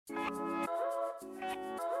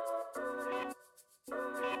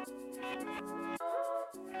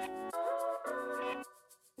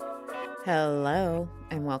Hello,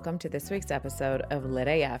 and welcome to this week's episode of Lit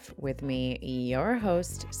AF with me, your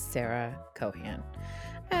host, Sarah Cohan.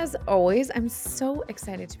 As always, I'm so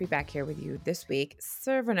excited to be back here with you this week,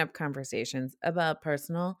 serving up conversations about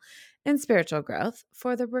personal and spiritual growth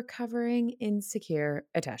for the recovering insecure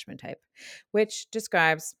attachment type, which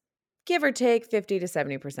describes give or take 50 to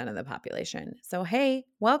 70% of the population. So, hey,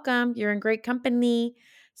 welcome. You're in great company.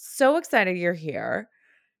 So excited you're here.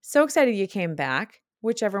 So excited you came back,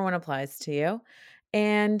 whichever one applies to you.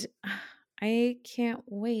 And I can't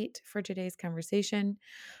wait for today's conversation.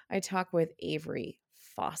 I talk with Avery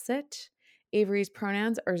Fawcett. Avery's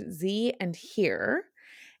pronouns are Z and here.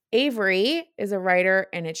 Avery is a writer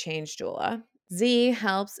and a change doula. Z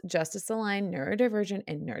helps justice-aligned neurodivergent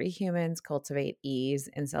and nerdy humans cultivate ease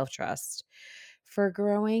and self-trust for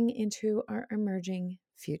growing into our emerging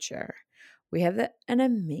future. We have an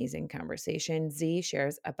amazing conversation. Z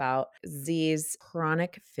shares about Z's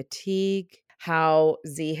chronic fatigue, how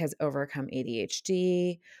Z has overcome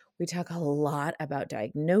ADHD. We talk a lot about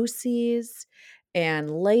diagnoses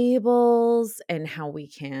and labels and how we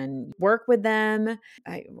can work with them.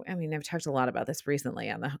 I mean, I've talked a lot about this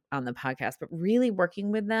recently on the podcast, but really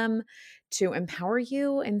working with them to empower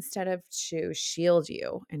you instead of to shield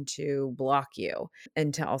you and to block you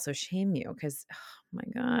and to also shame you. Because, oh my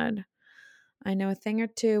God, I know a thing or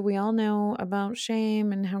two. We all know about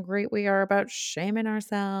shame and how great we are about shaming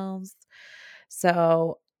ourselves.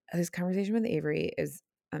 So this conversation with Avery is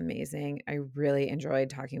amazing. I really enjoyed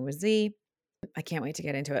talking with Z. I can't wait to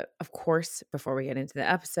get into it. Of course, before we get into the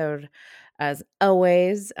episode, as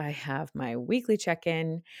always, I have my weekly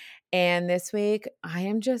check-in. And this week, I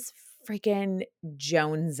am just freaking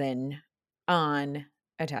jonesing on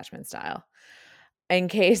attachment style. In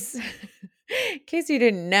case you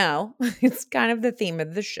didn't know, it's kind of the theme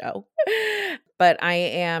of the show. But I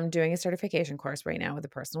am doing a certification course right now with a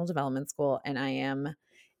personal development school, and I am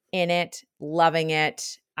in it, loving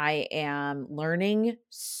it. I am learning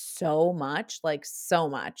so much, like so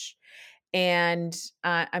much. And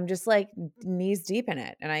I'm just like knees deep in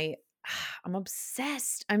it. And I'm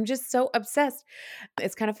obsessed. I'm just so obsessed.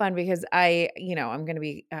 It's kind of fun because I'm going to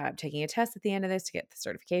be taking a test at the end of this to get the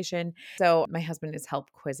certification. So my husband is helping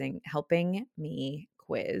quiz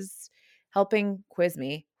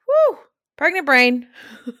me. Woo! Pregnant brain.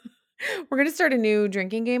 We're going to start a new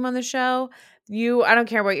drinking game on the show. I don't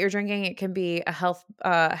care what you're drinking. It can be a health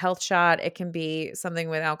shot. It can be something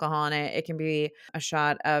with alcohol in it. It can be a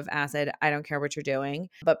shot of acid. I don't care what you're doing.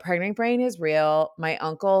 But pregnant brain is real. My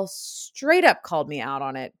uncle straight up called me out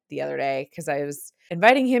on it the other day because I was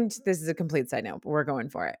inviting him to, this is a complete side note, but we're going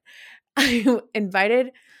for it. I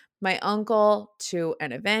invited my uncle to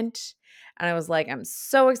an event. And I was like, I'm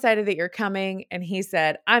so excited that you're coming. And he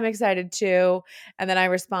said, I'm excited too. And then I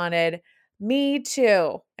responded, me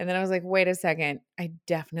too. And then I was like, wait a second. I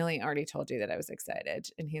definitely already told you that I was excited.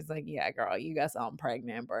 And he's like, yeah, girl, you got some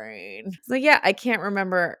pregnant brain. So yeah, I can't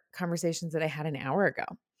remember conversations that I had an hour ago.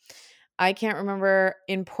 I can't remember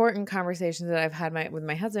important conversations that I've had with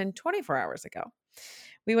my husband 24 hours ago.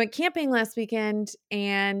 We went camping last weekend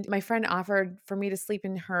and my friend offered for me to sleep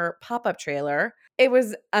in her pop-up trailer. It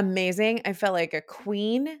was amazing. I felt like a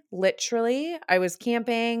queen, literally. I was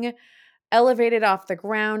camping, elevated off the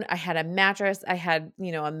ground. I had a mattress. I had,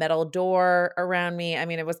 a metal door around me. I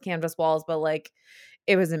mean, it was canvas walls, but like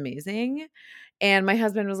it was amazing. And my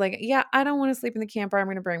husband was like, yeah, I don't want to sleep in the camper. I'm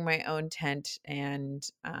going to bring my own tent and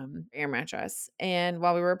air mattress. And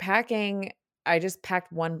while we were packing, I just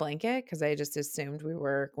packed one blanket because I just assumed we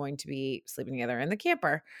were going to be sleeping together in the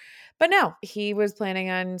camper. But no, he was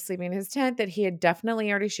planning on sleeping in his tent that he had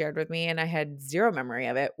definitely already shared with me, and I had zero memory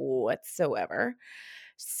of it whatsoever.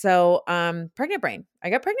 So, pregnant brain.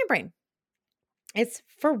 I got pregnant brain. It's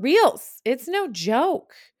for reals. It's no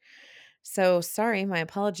joke. So sorry, my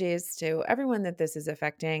apologies to everyone that this is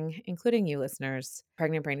affecting, including you listeners.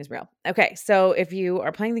 Pregnant brain is real. Okay, so if you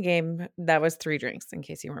are playing the game, that was 3 drinks in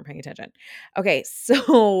case you weren't paying attention. Okay,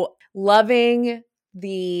 so loving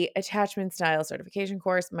the attachment style certification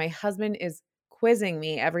course. My husband is quizzing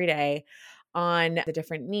me every day on the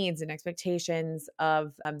different needs and expectations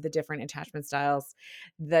of the different attachment styles,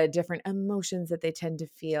 the different emotions that they tend to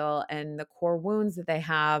feel, and the core wounds that they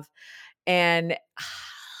have. And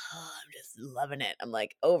I'm just loving it. I'm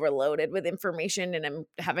like overloaded with information and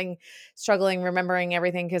I'm struggling remembering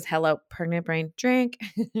everything because hello, pregnant brain, drink.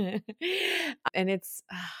 And it's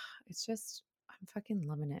just, I'm fucking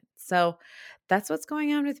loving it. So that's what's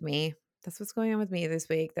going on with me. That's what's going on with me this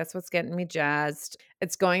week. That's what's getting me jazzed.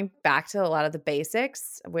 It's going back to a lot of the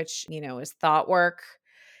basics, which, is thought work.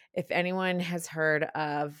 If anyone has heard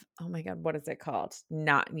of, oh my God, what is it called?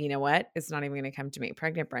 Not, you know what? It's not even going to come to me.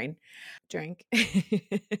 Pregnant brain. Drink.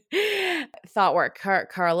 Thought work.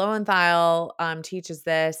 Carl Lowenthal teaches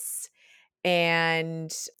this,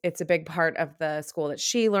 and it's a big part of the school that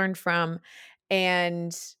she learned from.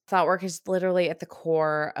 And thought work is literally at the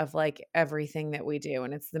core of like everything that we do.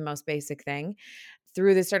 And it's the most basic thing.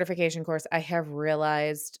 Through the certification course, I have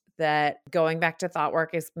realized that going back to thought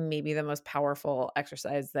work is maybe the most powerful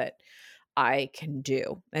exercise that I can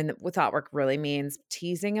do. And what thought work really means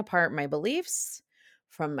teasing apart my beliefs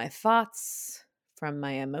from my thoughts, from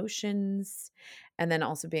my emotions, and then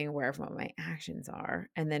also being aware of what my actions are,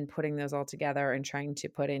 and then putting those all together and trying to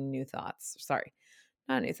put in new thoughts. Sorry,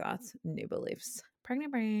 not new thoughts, new beliefs.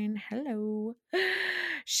 Pregnant brain, hello.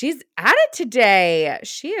 She's at it today.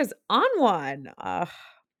 She is on one.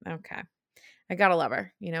 Okay. I gotta love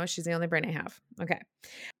her. She's the only brain I have. Okay.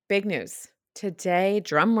 Big news. Today,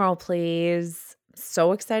 drum roll, please.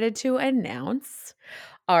 So excited to announce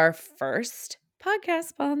our first podcast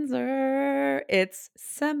sponsor. It's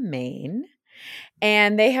Semaine.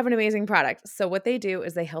 And they have an amazing product. So what they do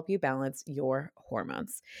is they help you balance your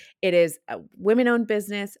hormones. It is a women-owned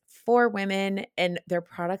business for women, and their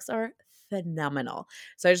products are phenomenal.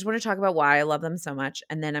 So I just want to talk about why I love them so much,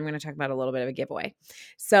 and then I'm going to talk about a little bit of a giveaway.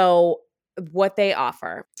 So what they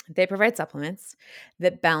offer, they provide supplements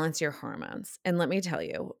that balance your hormones. And let me tell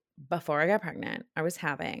you, before I got pregnant, I was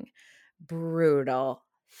having brutal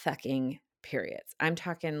fucking periods. I'm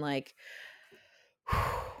talking like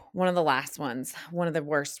one of the last ones, one of the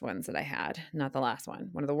worst ones that I had, not the last one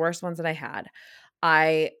of the worst ones that I had.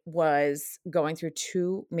 I was going through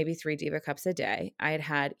 2, maybe 3 Diva cups a day. I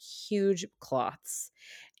had huge clots,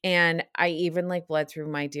 and I even like bled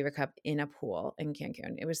through my Diva cup in a pool in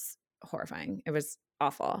Cancun. It was horrifying. It was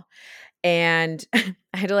awful. And I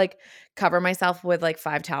had to like cover myself with like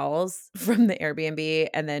 5 towels from the Airbnb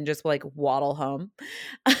and then just like waddle home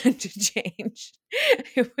to change.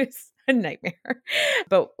 It was a nightmare,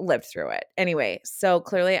 but lived through it. Anyway, so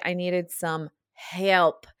clearly I needed some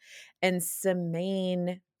help. And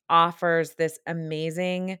Semaine offers this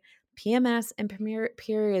amazing PMS and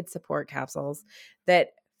period support capsules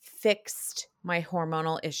that fixed my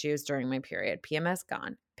hormonal issues during my period. PMS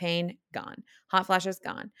gone, pain gone, hot flashes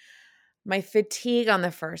gone. My fatigue on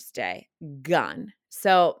the first day, gone.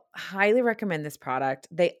 So highly recommend this product.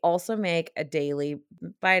 They also make a daily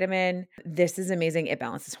vitamin. This is amazing. It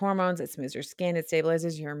balances hormones. It smooths your skin. It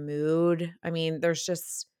stabilizes your mood. I mean, there's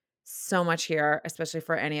just so much here, especially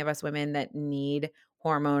for any of us women that need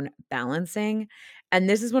hormone balancing. And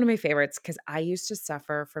this is one of my favorites because I used to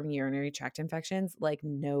suffer from urinary tract infections like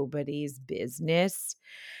nobody's business.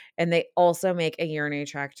 And they also make a urinary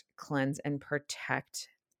tract cleanse and protect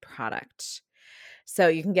product. So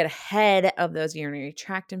you can get ahead of those urinary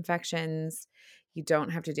tract infections. You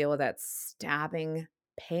don't have to deal with that stabbing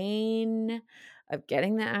pain of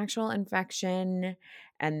getting the actual infection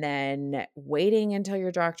and then waiting until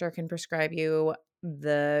your doctor can prescribe you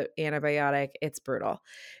the antibiotic. It's brutal.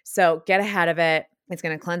 So get ahead of it. It's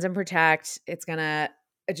going to cleanse and protect. It's going to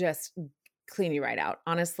just clean you right out.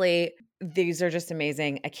 Honestly, these are just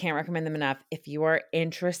amazing. I can't recommend them enough. If you are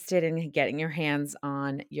interested in getting your hands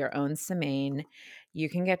on your own Semaine, you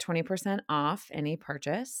can get 20% off any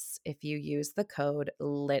purchase if you use the code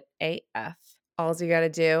LITAF. All you got to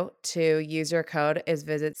do to use your code is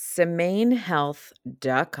visit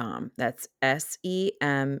SemaineHealth.com. That's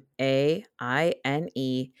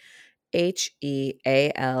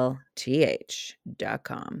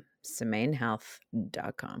SemaineHealth.com.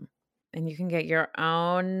 SemaineHealth.com. And you can get your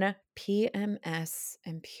own PMS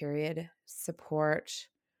and period support.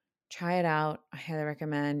 Try it out. I highly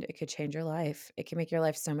recommend. It could change your life. It can make your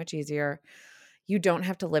life so much easier. You don't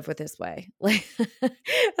have to live with this way. Like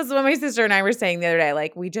that's what my sister and I were saying the other day.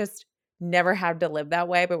 Like we just never had to live that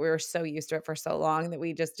way, but we were so used to it for so long that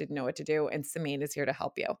we just didn't know what to do. And Semaine is here to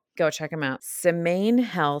help you. Go check them out.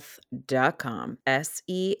 SemaineHealth.com.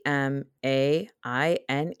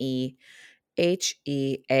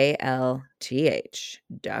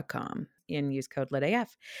 SemaineHealth.com and use code LITAF.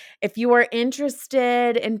 If you are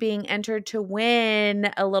interested in being entered to win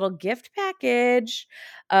a little gift package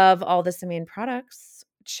of all the Semaine products,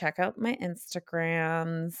 check out my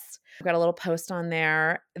Instagrams. I've got a little post on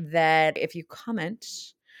there that if you comment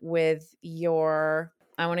with I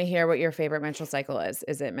want to hear what your favorite menstrual cycle is.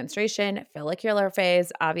 Is it menstruation, follicular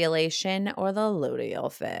phase, ovulation, or the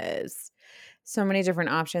luteal phase? So many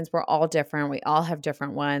different options. We're all different. We all have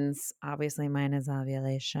different ones. Obviously, mine is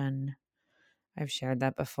ovulation. I've shared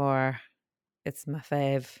that before. It's my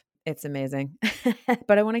fave. It's amazing.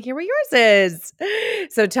 But I want to hear what yours is.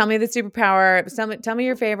 So tell me the superpower. Tell me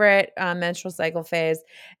your favorite menstrual cycle phase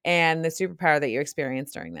and the superpower that you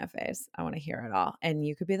experienced during that phase. I want to hear it all. And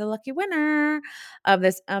you could be the lucky winner of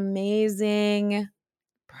this amazing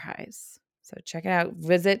prize. So check it out.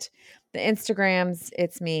 Visit the Instagrams.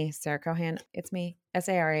 It's me, Sarah Cohan. It's me,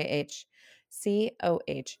 SarahCohan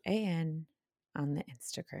on the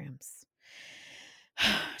Instagrams.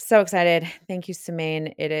 So excited. Thank you,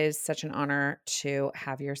 Semaine. It is such an honor to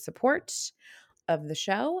have your support of the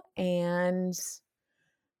show. And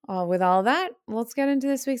with all that, let's get into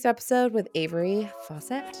this week's episode with Avery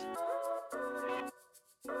Fawcett.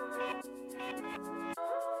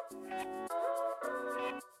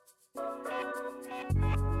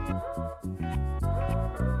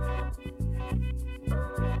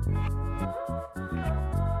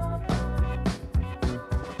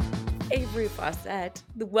 Avery Fawcett,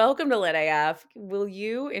 welcome to Lit AF. Will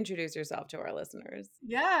you introduce yourself to our listeners?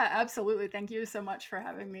 Yeah, absolutely. Thank you so much for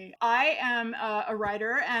having me. I am a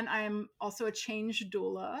writer and I'm also a change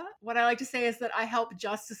doula. What I like to say is that I help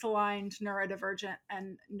justice aligned, neurodivergent,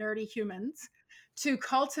 and nerdy humans to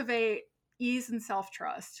cultivate ease and self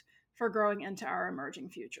trust for growing into our emerging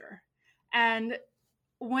future. And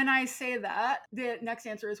when I say that, the next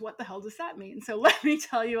answer is, what the hell does that mean? So let me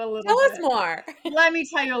tell you a little Tell bit. us more. Let me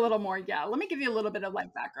tell you a little more. Yeah, let me give you a little bit of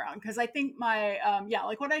like background, because I think my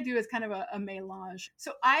like what I do is kind of a melange.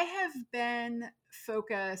 So I have been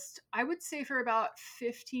focused, I would say, for about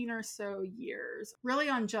 15 or so years, really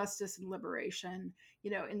on justice and liberation,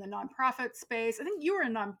 in the nonprofit space. I think you were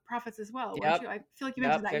in nonprofits as well, weren't you? I feel like you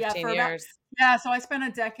mentioned that. 15 For years. so I spent a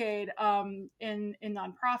decade in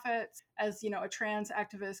nonprofits as a trans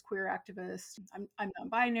activist, queer activist. I'm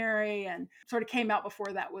non-binary, and sort of came out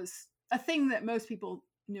before that was a thing that most people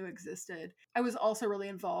knew existed. I was also really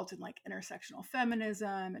involved in like intersectional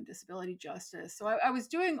feminism and disability justice. So I was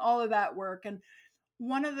doing all of that work. And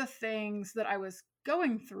one of the things that I was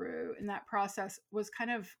going through in that process was kind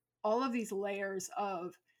of all of these layers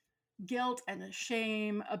of guilt and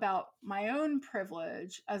shame about my own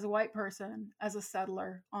privilege as a white person, as a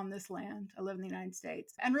settler on this land. I live in the United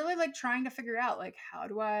States, and really like trying to figure out, like, how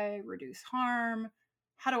do I reduce harm?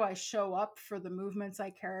 How do I show up for the movements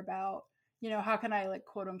I care about? How can I, like,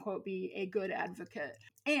 quote unquote, be a good advocate?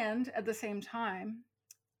 And at the same time,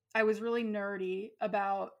 I was really nerdy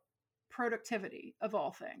about productivity of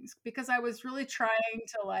all things, because I was really trying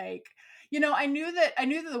to, like, I knew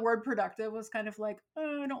that the word productive was kind of like,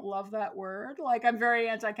 oh, I don't love that word. Like, I'm very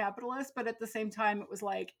anti-capitalist, but at the same time it was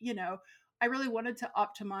like, I really wanted to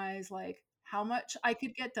optimize like how much I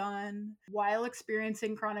could get done while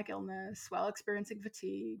experiencing chronic illness, while experiencing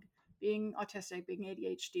fatigue, being autistic, being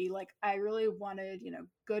ADHD. Like, I really wanted,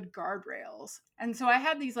 good guardrails. And so I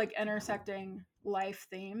had these like intersecting life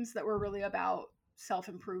themes that were really about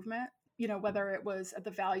self-improvement, whether it was at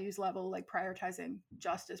the values level, like prioritizing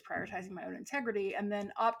justice, prioritizing my own integrity, and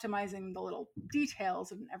then optimizing the little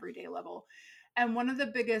details at an everyday level. And one of the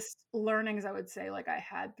biggest learnings I would say, like, I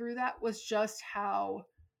had through that was just how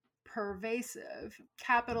pervasive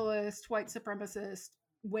capitalist, white supremacist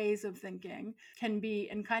ways of thinking can be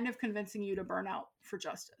in kind of convincing you to burn out for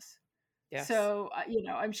justice. Yes. So,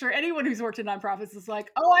 I'm sure anyone who's worked in nonprofits is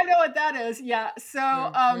like, oh, I know what that is. Yeah.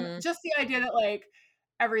 So, just the idea that like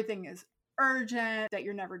everything is urgent, that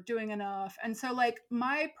you're never doing enough. And so, like,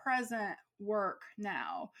 my present work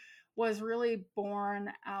now was really born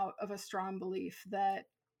out of a strong belief that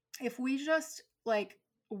if we just like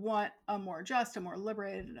want a more just, a more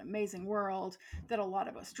liberated, and amazing world that a lot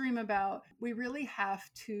of us dream about, we really have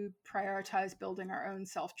to prioritize building our own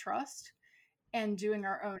self-trust and doing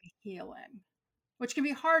our own healing, which can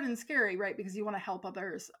be hard and scary, right? Because you want to help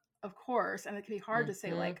others, of course. And it can be hard to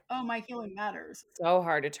say, like, oh, my healing matters. So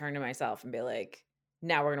hard to turn to myself and be like,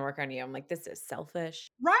 now we're going to work on you. I'm like, this is selfish.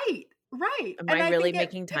 Right. Am And I I really think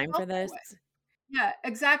making it time felt for that this? way. Yeah,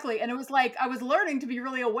 exactly. And it was like I was learning to be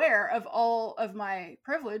really aware of all of my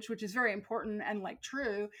privilege, which is very important and like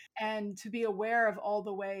true, and to be aware of all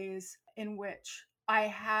the ways in which I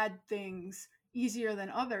had things easier than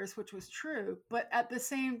others, which was true. But at the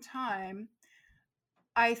same time,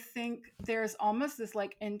 I think there's almost this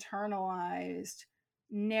like internalized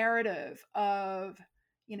narrative of,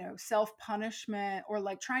 self punishment, or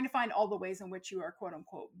like trying to find all the ways in which you are quote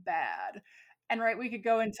unquote bad. And right, we could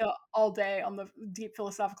go into all day on the deep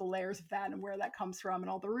philosophical layers of that and where that comes from and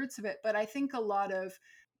all the roots of it. But I think a lot of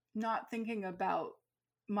not thinking about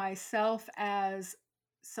myself as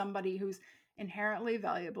somebody who's inherently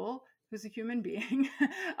valuable, who's a human being.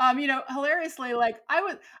 Hilariously, like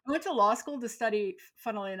I went to law school to study,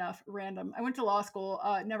 funnily enough, random. I went to law school,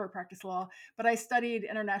 never practiced law, but I studied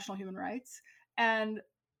international human rights. And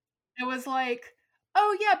it was like,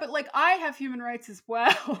 oh yeah, but like I have human rights as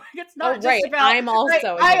well. It's Oh, not just right. about, I'm right,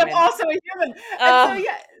 also a I am human. also a human. And so Oh.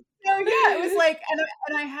 yeah, so yeah, it was like, and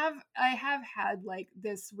I have had like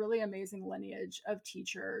this really amazing lineage of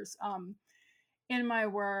teachers in my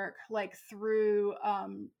work, like through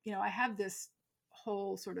I have this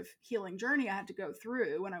whole sort of healing journey I had to go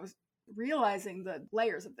through when I was realizing the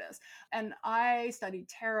layers of this. And I studied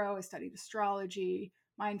tarot, I studied astrology,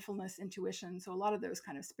 mindfulness, intuition, so a lot of those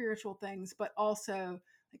kind of spiritual things, but also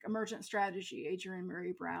like emergent strategy, Adrienne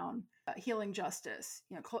Maree Brown, healing justice,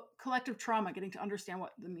 collective trauma, getting to understand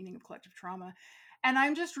what the meaning of collective trauma. And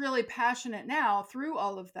I'm just really passionate now through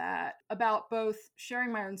all of that about both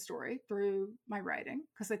sharing my own story through my writing,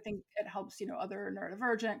 because I think it helps, other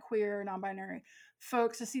neurodivergent, queer, non-binary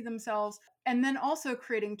folks to see themselves, and then also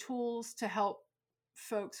creating tools to help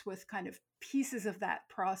folks with kind of pieces of that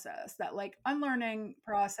process, that like unlearning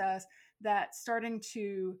process, that starting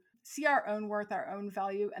to see our own worth, our own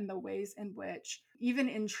value, and the ways in which, even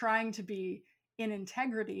in trying to be in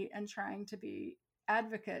integrity and trying to be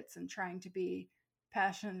advocates and trying to be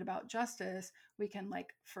passionate about justice, we can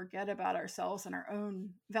like forget about ourselves and our own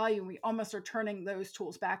value. And we almost are turning those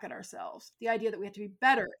tools back at ourselves. The idea that we have to be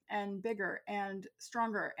better and bigger and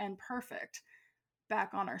stronger and perfect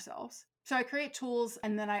back on ourselves. So I create tools,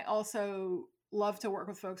 and then I also love to work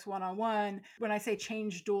with folks one-on-one. When I say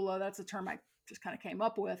change doula, that's a term I just kind of came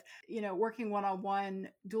up with, working one-on-one,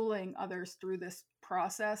 dueling others through this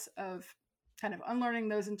process of kind of unlearning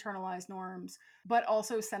those internalized norms, but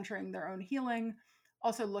also centering their own healing,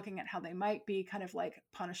 also looking at how they might be kind of like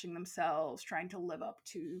punishing themselves, trying to live up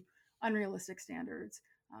to unrealistic standards,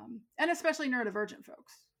 and especially neurodivergent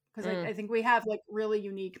folks. Because I think we have like really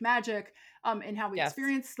unique magic in how we Yes.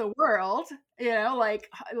 experience the world, like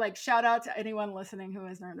shout out to anyone listening who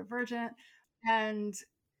is neurodivergent. And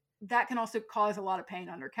that can also cause a lot of pain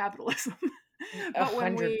under capitalism. But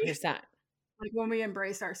when we 100%. like when we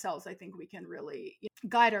embrace ourselves, I think we can really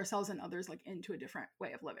guide ourselves and others like into a different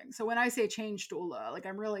way of living. So when I say change doula, like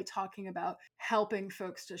I'm really talking about helping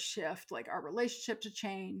folks to shift like our relationship to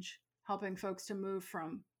change, helping folks to move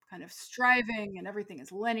from kind of striving and everything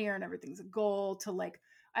is linear and everything's a goal to, like,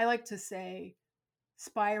 I like to say,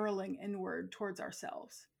 spiraling inward towards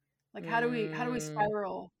ourselves. Like how do we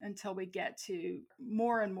spiral until we get to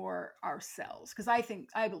more and more ourselves? Because I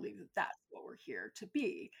believe that that's what we're here to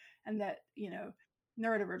be. And that,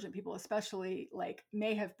 neurodivergent people especially like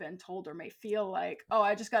may have been told or may feel like, oh,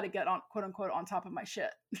 I just got to get on, quote unquote, on top of my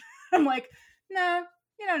shit. I'm like, no,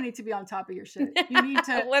 you don't need to be on top of your shit. You need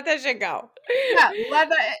to Let that shit go. yeah,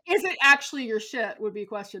 is it actually your shit would be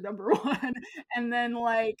question number one. And then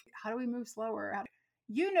like, how do we move slower? That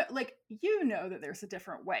there's a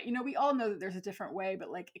different way. We all know that there's a different way, but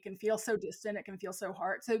like it can feel so distant, it can feel so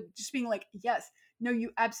hard. So just being like, yes, no,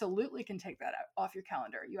 you absolutely can take that off your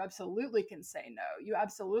calendar. You absolutely can say no. You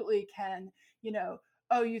absolutely can,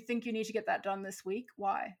 oh, you think you need to get that done this week?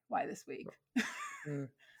 Why this week? And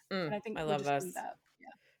I think I we love just need this. that.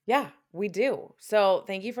 Yeah, we do. So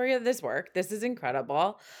thank you for this work. This is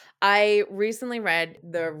incredible. I recently read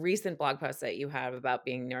the recent blog post that you have about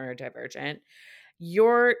being neurodivergent.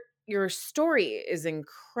 Your story is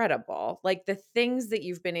incredible. Like the things that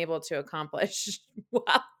you've been able to accomplish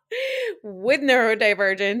wow, with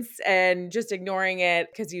neurodivergence and just ignoring it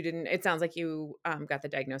because you didn't. It sounds like you got the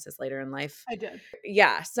diagnosis later in life. I did.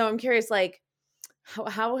 Yeah. So I'm curious, like,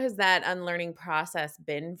 how has that unlearning process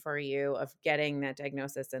been for you of getting that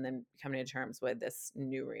diagnosis and then coming to terms with this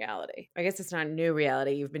new reality? I guess it's not a new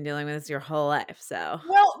reality. You've been dealing with this your whole life. So,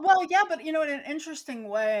 Well, yeah, but in an interesting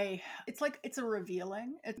way, it's like it's a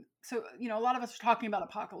revealing. So, a lot of us are talking about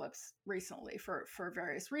apocalypse recently for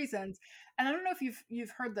various reasons, and I don't know if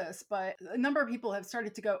you've heard this, but a number of people have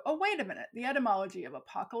started to go, "Oh, wait a minute! The etymology of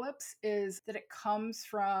apocalypse is that it comes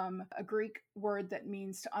from a Greek word that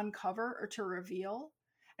means to uncover or to reveal."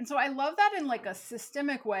 And so I love that in like a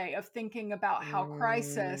systemic way of thinking about how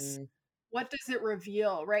crisis, mm, what does it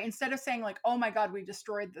reveal, right? Instead of saying like, oh my God, we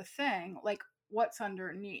destroyed the thing, like what's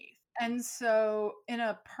underneath. And so in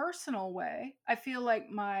a personal way, I feel like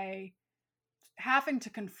my having to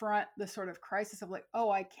confront the sort of crisis of like, oh,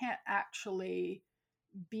 I can't actually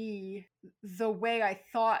be the way I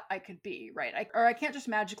thought I could be, right? Or I can't just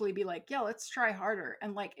magically be like, yeah, let's try harder.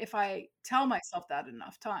 And like, if I tell myself that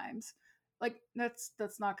enough times, Like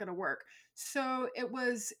that's not going to work. So it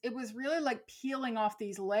was really like peeling off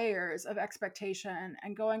these layers of expectation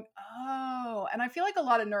and going, oh, and I feel like a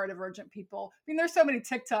lot of neurodivergent people, I mean, there's so many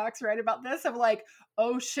TikToks, right, about this of like,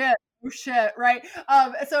 oh shit, oh shit, right?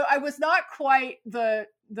 So I was not quite the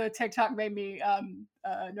TikTok made me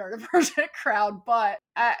neurodivergent crowd, but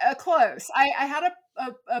close. I had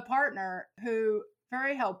a partner who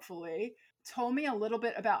very helpfully told me a little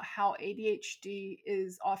bit about how ADHD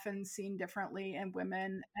is often seen differently in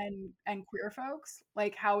women and queer folks,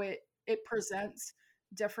 like how it presents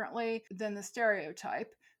differently than the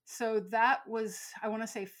stereotype. So that was, I want to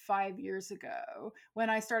say 5 years ago when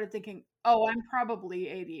I started thinking, oh, I'm probably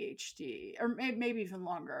ADHD, or maybe even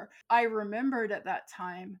longer. I remembered at that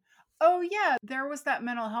time, oh, yeah, there was that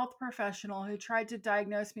mental health professional who tried to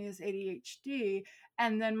diagnose me as ADHD.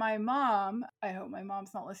 And then my mom, I hope my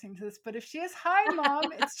mom's not listening to this, but if she is, hi, mom,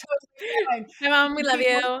 it's totally fine. Hi, Mom. We love Keep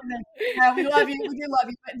you. listening. Yeah, we love you. We do love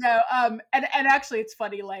you, but no. And actually, it's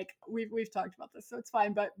funny. Like we've talked about this, so it's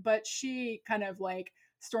fine. But she kind of like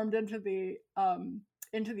stormed into the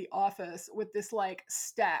office with this like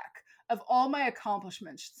stack of all my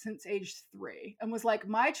accomplishments since age 3, and was like,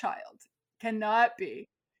 my child cannot be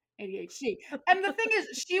ADHD. And the thing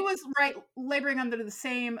is, she was right, laboring under the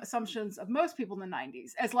same assumptions of most people in the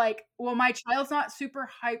 90s as like, well, my child's not super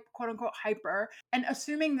hype, quote unquote, hyper, and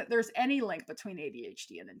assuming that there's any link between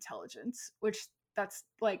ADHD and intelligence, which that's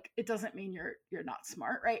like, it doesn't mean you're not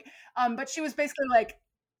smart, right? But she was basically like,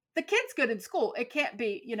 the kid's good in school. It can't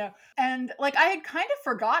be, and like I had kind of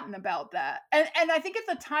forgotten about that. And I think at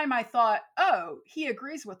the time I thought, oh, he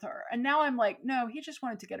agrees with her. And now I'm like, no, he just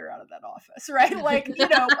wanted to get her out of that office, right? Like,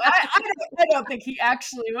 I don't think he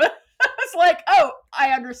actually was like, oh, I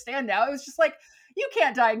understand now. It was just like, you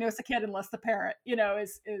can't diagnose a kid unless the parent,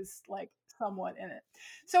 is like somewhat in it.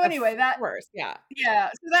 So anyway, Of course, yeah. yeah,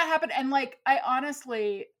 so that happened. And like, I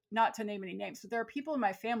honestly, not to name any names, but there are people in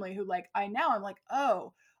my family who like, I'm like,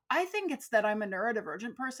 oh, I think it's that I'm a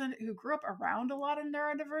neurodivergent person who grew up around a lot of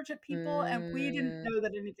neurodivergent people, and we didn't know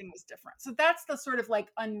that anything was different. So that's the sort of like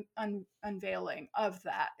unveiling of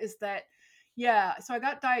that, is that, yeah. So I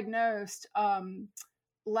got diagnosed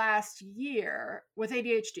last year with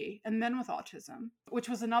ADHD and then with autism, which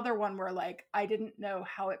was another one where like I didn't know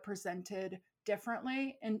how it presented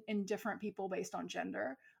differently in different people based on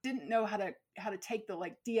gender. Didn't know how to take the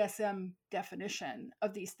like DSM definition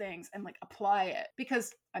of these things and like apply it,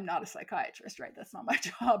 because I'm not a psychiatrist, right? That's not my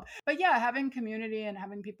job. But yeah, having community and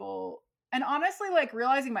having people, and honestly like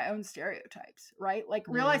realizing my own stereotypes, right? Like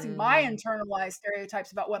realizing my internalized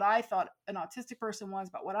stereotypes about what I thought an autistic person was,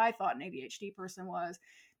 about what I thought an ADHD person was,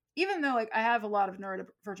 even though like I have a lot of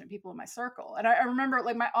neurodivergent people in my circle. And I remember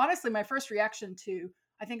like my first reaction to,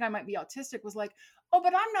 I think I might be autistic, was like, oh,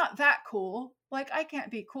 but I'm not that cool. Like I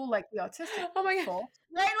can't be cool like the autistic Oh my God. people.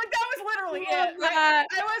 Right? Like that was literally Love it. Right? that.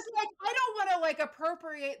 I was like, I don't want to like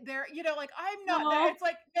appropriate their, like I'm not that. It's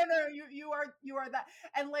like, no, you are that.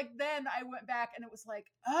 And like then I went back and it was like,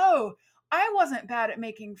 oh, I wasn't bad at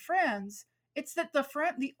making friends. It's that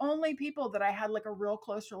the only people that I had like a real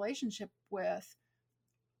close relationship with,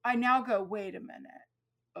 I now go, wait a minute.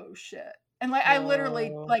 Oh shit. And like I literally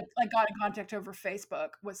like got in contact over Facebook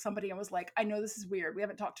with somebody and was like, I know this is weird. We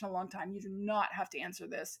haven't talked in a long time. You do not have to answer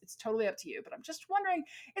this. It's totally up to you. But I'm just wondering,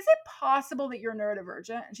 is it possible that you're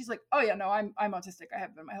neurodivergent? And she's like, oh yeah, no, I'm autistic. I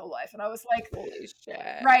have been my whole life. And I was like, holy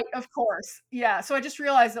shit. Right, of course. Yeah. So I just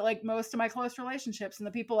realized that like most of my close relationships and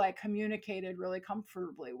the people I communicated really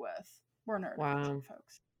comfortably with were neurodivergent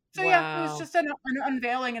folks. So yeah, it was just an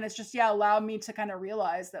unveiling, and it's just, yeah, allowed me to kind of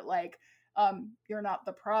realize that like, you're not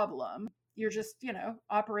the problem. You're just,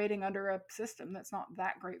 operating under a system that's not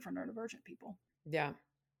that great for neurodivergent people. Yeah.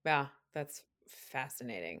 Yeah. That's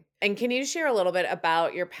fascinating. And can you share a little bit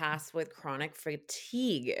about your past with chronic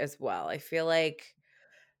fatigue as well? I feel like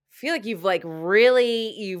you've like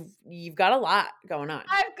really you've got a lot going on.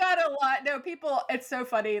 I've got a lot. No, people, it's so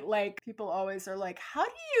funny. Like people always are like, how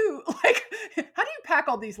do you like how do you pack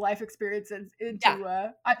all these life experiences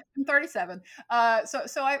into I'm 37.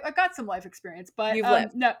 So I've got some life experience, but You've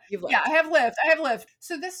lived. No. You've lived. Yeah, I have lived.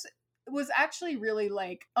 So this was actually really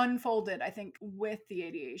like unfolded, I think, with the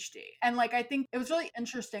ADHD. And like I think it was really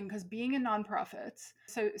interesting because being in nonprofits,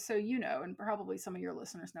 so and probably some of your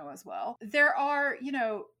listeners know as well, there are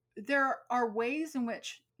ways in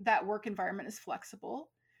which that work environment is flexible.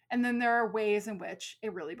 And then there are ways in which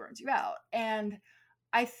it really burns you out. And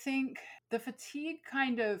I think the fatigue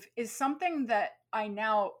kind of is something that I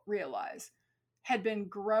now realize had been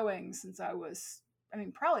growing since I was I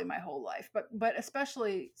mean, probably my whole life, but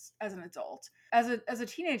especially as an adult. As a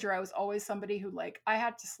teenager, I was always somebody who like I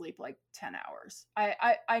had to sleep like 10 hours.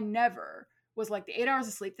 I never was like the 8 hours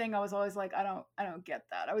of sleep thing. I was always like, I don't get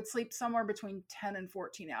that. I would sleep somewhere between 10 and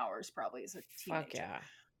 14 hours probably as a teenager. Fuck yeah.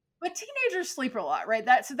 But teenagers sleep a lot, right?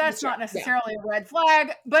 That's Sure. not necessarily a red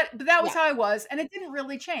flag, but that was Yeah. how I was, and it didn't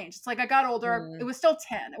really change. It's like I got older, it Mm. was still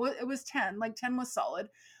 10. It was 10, like 10 was solid.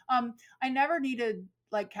 I never needed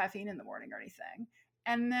like caffeine in the morning or anything.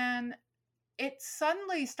 And then it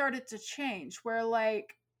suddenly started to change where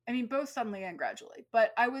like I mean both suddenly and gradually,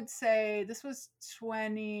 but I would say this was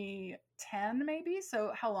 2010 maybe.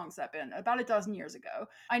 So how long's that been? About a dozen years ago.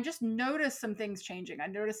 I just noticed some things changing. I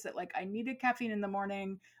noticed that like I needed caffeine in the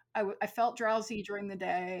morning. I felt drowsy during the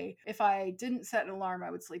day. If I didn't set an alarm,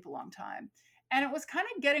 I would sleep a long time. And it was kind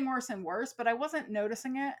of getting worse and worse, but I wasn't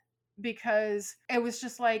noticing it because it was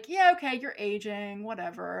just like, yeah, okay, you're aging,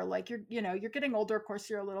 whatever. Like you're getting older. Of course,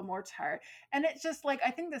 you're a little more tired. And it's just like,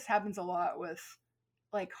 I think this happens a lot with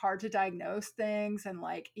like hard to diagnose things and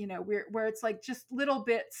like where it's like just little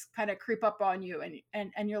bits kind of creep up on you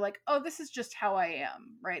and you're like, oh, this is just how I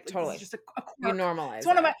am, right? Like Totally. this is just a You quirk. normalize It's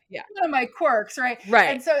one of my yeah. one of my quirks, right? Right.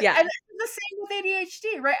 And so Yeah. and it's the same with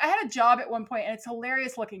ADHD, right? I had a job at one point and it's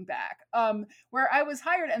hilarious looking back, where I was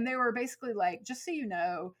hired and they were basically like, just so you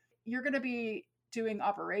know, you're going to be doing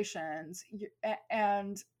operations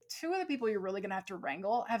and two of the people you're really going to have to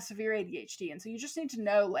wrangle have severe ADHD. And so you just need to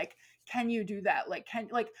know, like, can you do that? Like,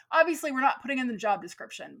 obviously we're not putting in the job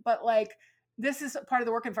description, but like, this is part of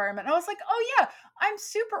the work environment. And I was like, oh yeah, I'm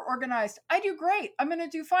super organized. I do great. I'm going to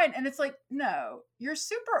do fine. And it's like, no, you're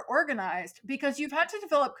super organized because you've had to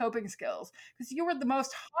develop coping skills because you were the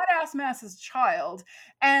most hot ass mess as a child.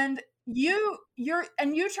 And you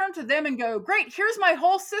turn to them and go, great, here's my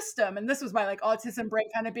whole system. And this was my like autism brain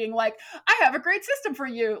kind of being like, I have a great system for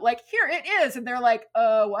you, like here it is. And they're like,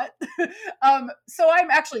 what? So I'm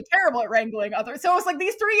actually terrible at wrangling others. So it was like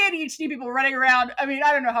these three ADHD people running around. I mean,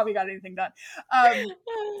 I don't know how we got anything done.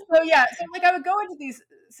 So yeah, so like I would go into these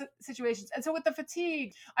situations. And so with the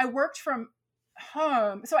fatigue, I worked from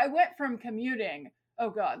home. So I went from commuting, oh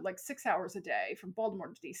God, like 6 hours a day from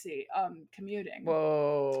Baltimore to DC, commuting.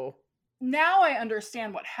 Whoa. Now I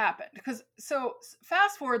understand what happened because so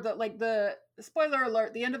fast forward the spoiler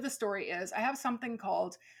alert, the end of the story is I have something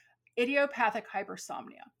called idiopathic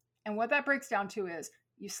hypersomnia. And what that breaks down to is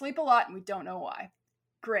you sleep a lot and we don't know why.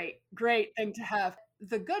 Great thing to have.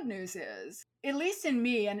 The good news is, at least in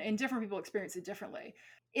me, and different people experience it differently,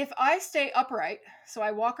 if I stay upright, so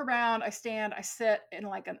I walk around, I stand, I sit in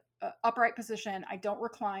like an upright position, I don't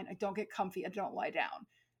recline, I don't get comfy, I don't lie down.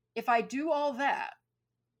 If I do all that,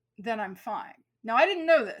 then I'm fine. Now, I didn't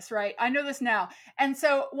know this, right? I know this now. And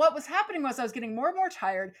so what was happening was I was getting more and more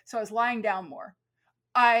tired, so I was lying down more.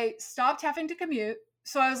 I stopped having to commute,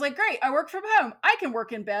 so I was like, great, I work from home. I can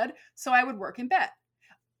work in bed, so I would work in bed.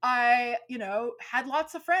 I, had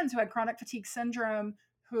lots of friends who had chronic fatigue syndrome,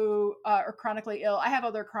 who are chronically ill. I have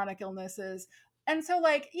other chronic illnesses. And so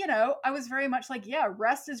like, I was very much like, yeah,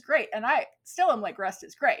 rest is great. And I still am like, rest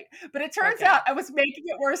is great. But it turns out I was making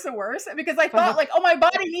it worse and worse because I thought like, oh, my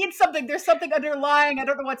body needs something. There's something underlying. I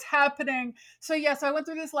don't know what's happening. So yeah, so I went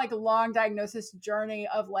through this like long diagnosis journey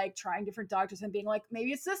of like trying different doctors and being like,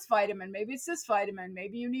 maybe it's this vitamin, maybe it's this vitamin,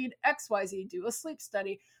 maybe you need XYZ, do a sleep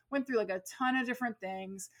study. Went through like a ton of different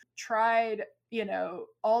things, tried,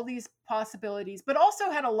 all these possibilities, but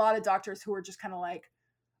also had a lot of doctors who were just kind of like,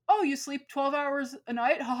 oh, you sleep 12 hours a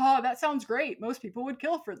night? Haha, that sounds great. Most people would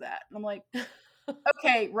kill for that. And I'm like,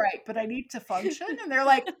 okay, right, but I need to function. And they're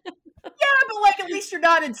like, yeah, but like at least you're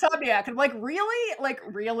not insomniac. And I'm like, really? Like,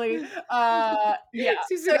 really? Yeah.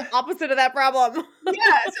 Seems so, the opposite of that problem.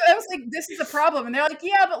 Yeah. So I was like, this is a problem. And they're like,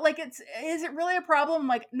 yeah, but like is it really a problem? I'm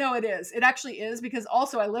like, no, it is. It actually is, because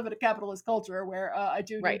also I live in a capitalist culture where I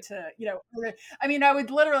do need to, I mean, I would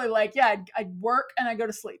literally like, yeah, I'd work and I'd go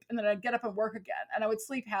to sleep and then I'd get up and work again and I would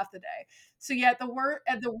sleep half the day. So yeah, at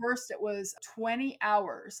the worst, it was 20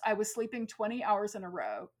 hours. I was sleeping 20 hours in a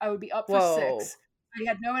row. I would be up for 6. I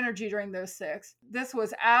had no energy during those 6. This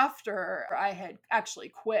was after I had actually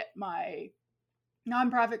quit my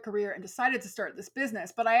nonprofit career and decided to start this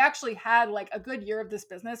business. But I actually had like a good year of this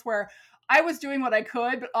business where I was doing what I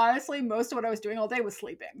could, but honestly, most of what I was doing all day was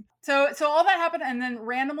sleeping. So all that happened. And then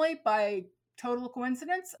randomly, by total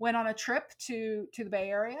coincidence, went on a trip to the Bay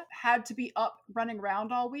Area, had to be up running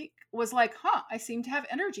around all week, was like, I seem to have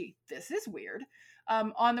energy. This is weird.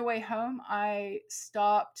 On the way home, I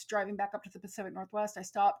stopped driving back up to the Pacific Northwest. I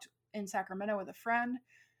stopped in Sacramento with a friend,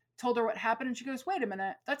 told her what happened. And she goes, wait a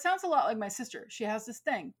minute, that sounds a lot like my sister. She has this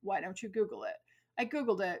thing. Why don't you Google it? I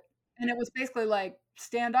Googled it. And it was basically like,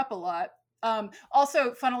 stand up a lot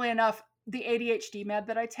Also, funnily enough, the ADHD med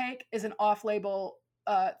that I take is an off-label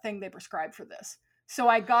thing they prescribe for this. So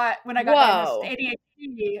when I got diagnosed with Whoa.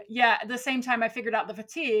 ADHD, yeah, at the same time I figured out the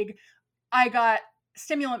fatigue, I got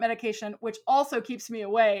stimulant medication, which also keeps me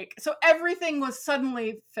awake. So everything was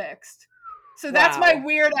suddenly fixed. So that's my Wow.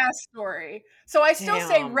 weird ass story. So I still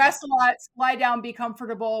say Damn. rest lots, lie down, be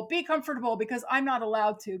comfortable because I'm not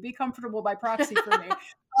allowed to be comfortable by proxy for me.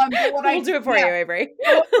 But what We'll do it for yeah. you, Avery.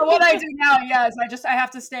 So what I do now, yeah, is I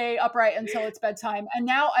have to stay upright until it's bedtime. And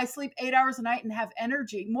now I sleep 8 hours a night and have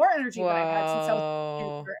energy, more energy than I've had since I was a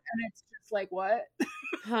teenager. Whoa. And it's just like, what?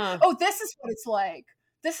 Huh. Oh, this is what it's like.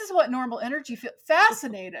 This is what normal energy feels.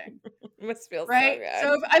 Fascinating. Must feel so Right? good.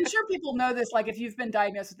 So I'm sure people know this, like if you've been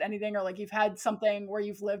diagnosed with anything or like you've had something where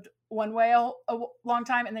you've lived one way a long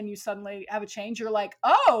time and then you suddenly have a change, you're like,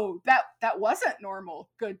 oh, that wasn't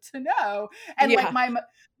normal. Good to know. And like Yeah.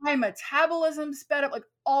 my metabolism sped up, like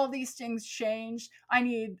all these things changed. I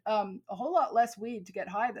need a whole lot less weed to get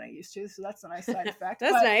high than I used to. So that's a nice side effect.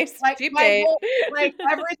 That's But nice. like Cheap my date. whole, like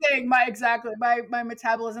everything, my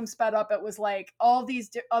metabolism sped up. It was like all these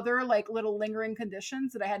other like little lingering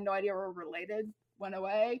conditions that I had no idea were related went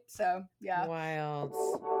away. So yeah. Wild.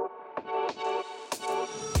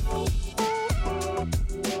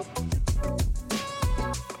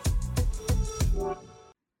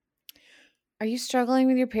 Are you struggling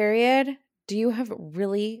with your period? Do you have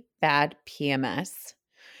really bad PMS?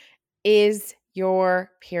 Is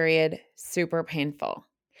your period super painful?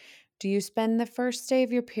 Do you spend the first day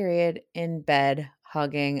of your period in bed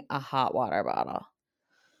hugging a hot water bottle?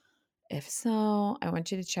 If so, I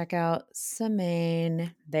want you to check out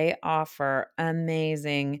Semaine. They offer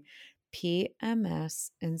amazing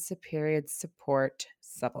PMS and period support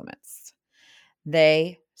supplements.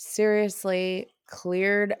 They seriously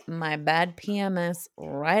cleared my bad PMS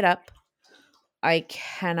right up. I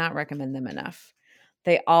cannot recommend them enough.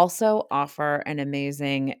 They also offer an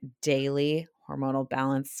amazing daily hormonal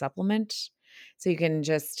balance supplement. So you can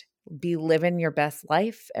just be living your best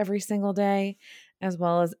life every single day, as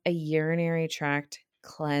well as a urinary tract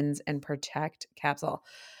cleanse and protect capsule.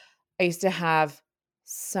 I used to have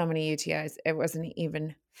so many UTIs. It wasn't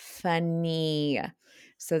even funny.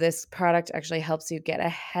 So this product actually helps you get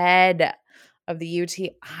ahead of the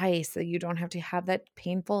UTI so you don't have to have that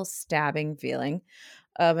painful stabbing feeling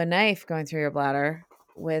of a knife going through your bladder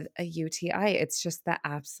with a UTI. It's just the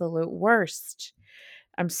absolute worst.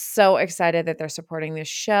 I'm so excited that they're supporting this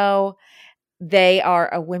show. They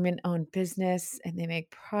are a women-owned business and they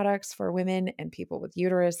make products for women and people with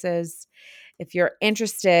uteruses. If you're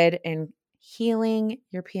interested in healing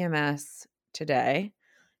your PMS today,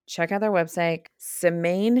 check out their website,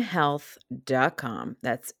 semainehealth.com.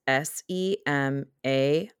 That's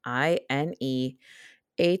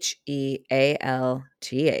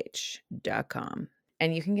SEMAINEHEALTH.com.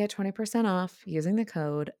 And you can get 20% off using the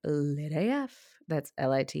code LITAF. That's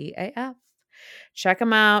LITAF. Check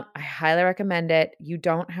them out. I highly recommend it. You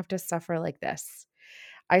don't have to suffer like this.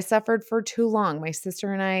 I suffered for too long. My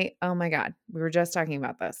sister and I, oh my God, we were just talking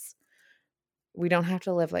about this. We don't have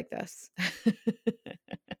to live like this.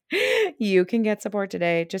 You can get support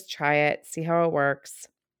today. Just try it, see how it works.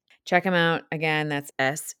 Check them out. Again, that's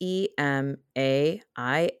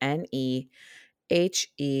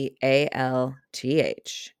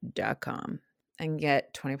SEMAINEHEALTH.com and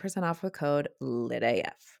get 20% off with code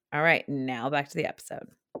LITAF. All right, now back to the episode.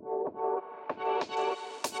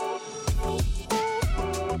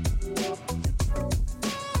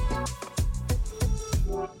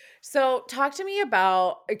 So, talk to me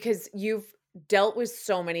about, because you've dealt with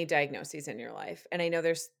so many diagnoses in your life, and I know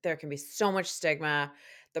there can be so much stigma.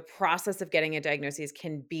 The process of getting a diagnosis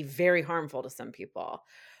can be very harmful to some people.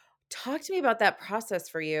 Talk to me about that process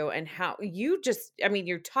for you and how you just, I mean,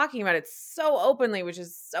 you're talking about it so openly, which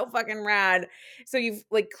is so fucking rad. So you've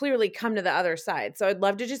like clearly come to the other side. So I'd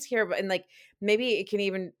love to just hear about, and like maybe it can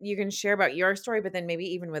even, you can share about your story, but then maybe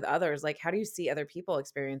even with others, like how do you see other people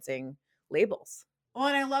experiencing labels? Well,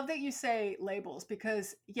 and I love that you say labels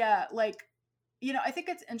because, yeah, like, I think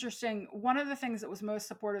it's interesting. One of the things that was most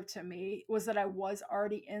supportive to me was that I was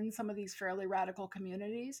already in some of these fairly radical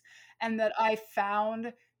communities and that I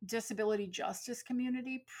found disability justice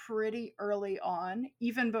community pretty early on,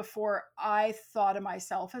 even before I thought of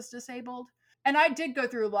myself as disabled. And I did go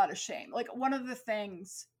through a lot of shame. Like one of the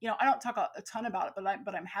things, I don't talk a ton about it,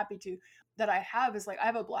 but I'm happy to, that I have is like I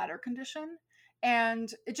have a bladder condition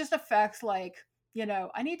and it just affects like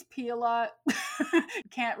I need to pee a lot.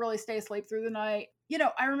 Can't really stay asleep through the night.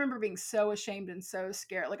 I remember being so ashamed and so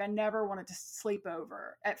scared. Like I never wanted to sleep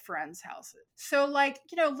over at friends' houses. So like,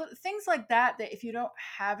 things like that if you don't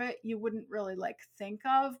have it, you wouldn't really like think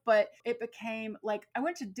of, but it became like I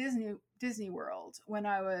went to Disney World when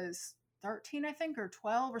I was 13, I think, or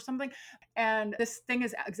 12 or something. And this thing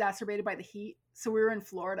is exacerbated by the heat. So we were in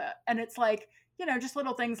Florida and it's like, just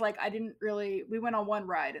little things like we went on one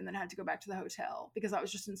ride and then had to go back to the hotel because I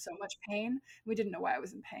was just in so much pain. We didn't know why I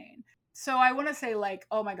was in pain. So I want to say like,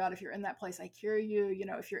 oh my God, if you're in that place, I hear you.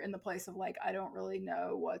 If you're in the place of like, I don't really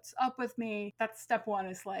know what's up with me, that's step one,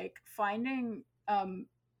 is like finding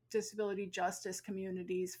disability justice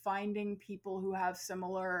communities, finding people who have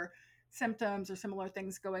similar symptoms or similar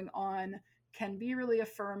things going on can be really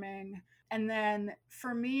affirming. And then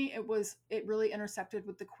for me, it really intersected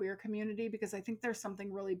with the queer community because I think there's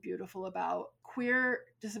something really beautiful about queer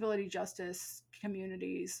disability justice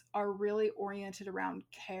communities are really oriented around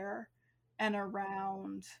care and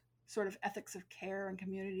around sort of ethics of care and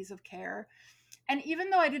communities of care. And even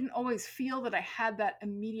though I didn't always feel that I had that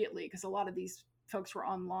immediately, because a lot of these folks were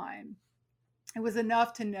online, it was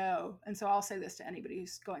enough to know. And so I'll say this to anybody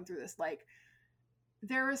who's going through this, like,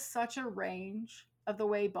 there is such a range of the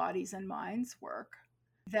way bodies and minds work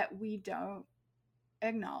that we don't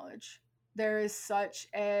acknowledge. There is such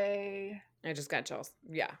a... I just got chills.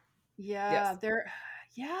 Yeah. Yeah.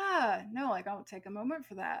 No, like I'll take a moment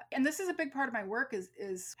for that. And this is a big part of my work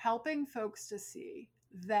is helping folks to see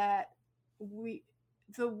that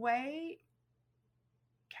the way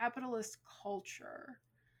capitalist culture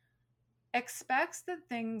expects that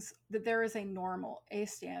there is a normal, a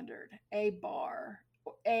standard, a bar,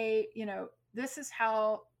 this is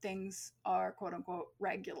how things are quote unquote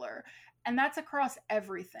regular. And that's across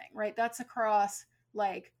everything, right? That's across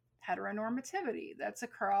like heteronormativity. That's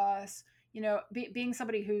across, being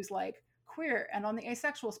somebody who's like queer and on the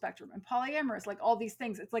asexual spectrum and polyamorous, like all these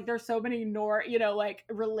things. It's like there's so many like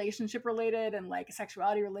relationship related and like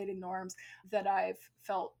sexuality related norms that I've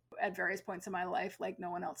felt at various points in my life, like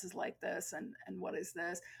no one else is like this. And what is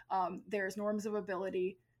this? There's norms of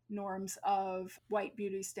ability, norms of white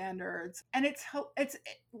beauty standards. And it's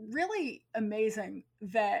really amazing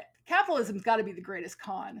that capitalism's got to be the greatest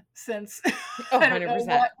con since Oh, I don't know 100%.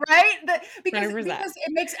 what, right? Because 100%.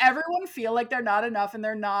 it makes everyone feel like they're not enough and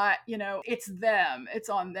they're not, it's them, it's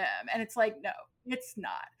on them. And it's like, no, it's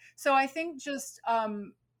not. So I think just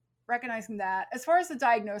recognizing that. As far as the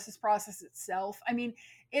diagnosis process itself, I mean,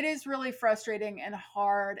 it is really frustrating and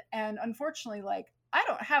hard. And unfortunately, like, I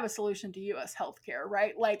don't have a solution to US healthcare,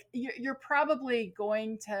 right? Like, you're probably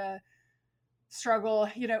going to struggle,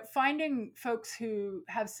 finding folks who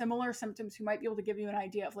have similar symptoms who might be able to give you an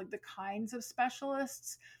idea of like the kinds of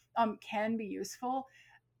specialists can be useful.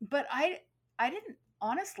 But I didn't,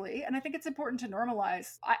 honestly, and I think it's important to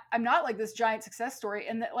normalize. I'm not like this giant success story,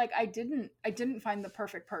 and that like I didn't find the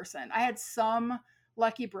perfect person. I had some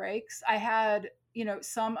lucky breaks. I had,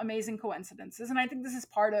 some amazing coincidences. And I think this is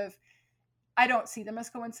part of, I don't see them as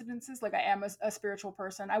coincidences. Like I am a spiritual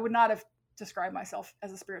person. I would not have described myself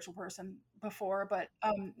as a spiritual person before, but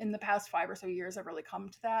in the past 5 or so years, I've really come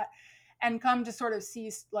to that and come to sort of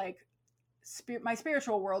see like my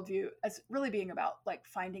spiritual worldview as really being about like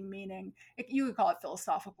finding meaning. You could call it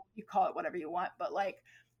philosophical, you call it whatever you want, but like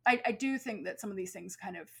I do think that some of these things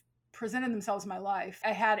kind of presented themselves in my life.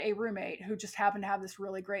 I had a roommate who just happened to have this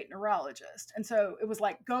really great neurologist. And so it was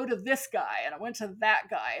like, go to this guy. And I went to that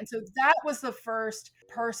guy. And so that was the first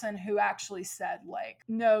person who actually said like,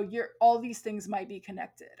 no, all these things might be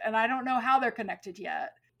connected. And I don't know how they're connected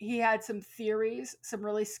yet. He had some theories, some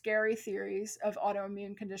really scary theories of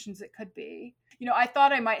autoimmune conditions it could be. I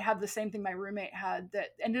thought I might have the same thing my roommate had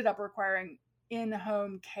that ended up requiring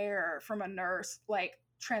in-home care from a nurse, like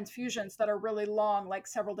transfusions that are really long, like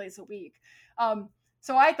several days a week.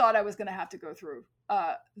 So I thought I was going to have to go through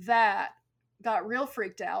that, got real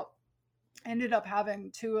freaked out, ended up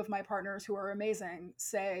having 2 of my partners who are amazing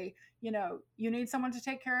say, you need someone to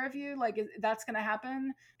take care of you. Like that's going to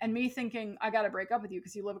happen. And me thinking, I got to break up with you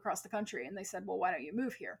because you live across the country. And they said, well, why don't you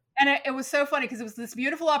move here? And it was so funny because it was this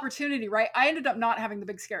beautiful opportunity, right? I ended up not having the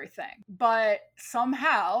big scary thing, but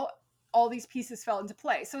somehow all these pieces fell into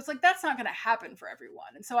place. So it's like, that's not going to happen for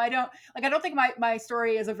everyone. And so I don't think my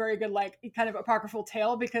story is a very good, like kind of apocryphal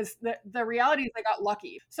tale because the reality is I got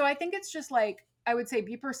lucky. So I think it's just like, I would say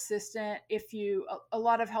be persistent. A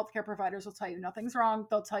lot of healthcare providers will tell you nothing's wrong.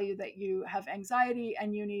 They'll tell you that you have anxiety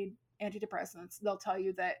and you need antidepressants. They'll tell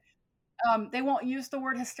you that they won't use the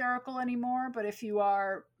word hysterical anymore, but if you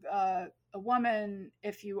are a woman,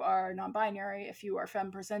 if you are non-binary, if you are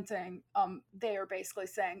femme presenting, they are basically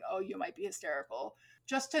saying, oh, you might be hysterical.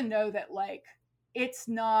 Just to know that like, it's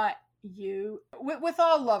not you, with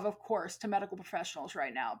all love, of course, to medical professionals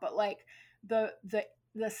right now, but like the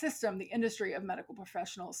system, the industry of medical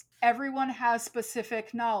professionals, everyone has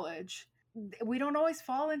specific knowledge. We don't always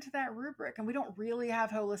fall into that rubric, and we don't really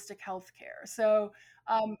have holistic health care. So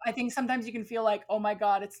I think sometimes you can feel like, oh my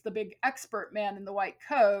God, it's the big expert man in the white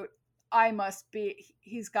coat.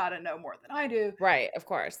 He's got to know more than I do. Right, of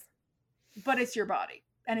course. But it's your body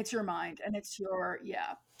and it's your mind and it's your,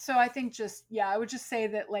 yeah. So I think I would just say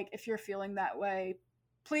that, like, if you're feeling that way,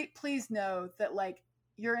 please know that, like,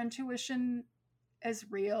 your intuition is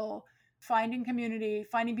real. Finding community,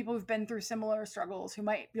 finding people who've been through similar struggles who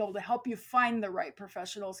might be able to help you find the right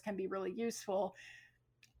professionals can be really useful.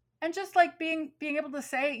 And just like being able to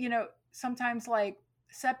say, sometimes, like,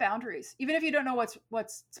 set boundaries, even if you don't know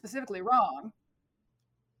what's specifically wrong.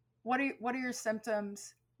 What are your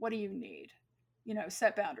symptoms? What do you need?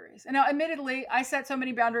 Set boundaries. And now, admittedly, I set so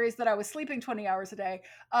many boundaries that I was sleeping 20 hours a day,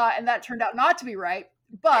 and that turned out not to be right.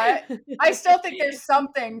 But I still think there's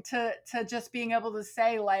something to just being able to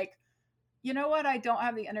say, like, you know what? I don't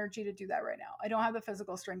have the energy to do that right now. I don't have the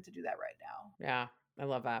physical strength to do that right now. Yeah, I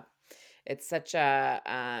love that. It's such a,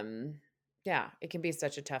 it can be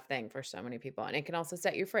such a tough thing for so many people. And it can also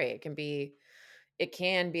set you free. It can be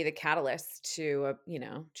the catalyst to,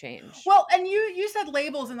 change. Well, and you said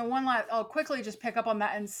labels, and the one last, I'll quickly just pick up on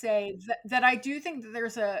that and say that I do think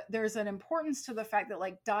that there's an importance to the fact that,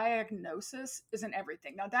 like, diagnosis isn't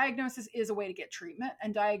everything. Now, diagnosis is a way to get treatment,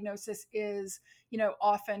 and diagnosis is,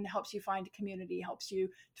 often helps you find a community, helps you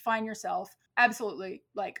to find yourself. Absolutely,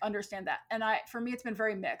 like, understand that. And for me, it's been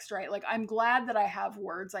very mixed, right? Like, I'm glad that I have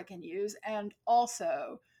words I can use, and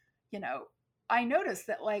also, I noticed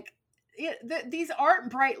that, like, these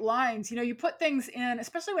aren't bright lines. You put things in,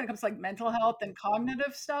 especially when it comes to, like, mental health and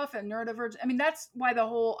cognitive stuff and neurodivergence. I mean, that's why the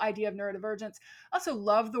whole idea of neurodivergence. I also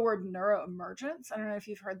love the word neuroemergence. I don't know if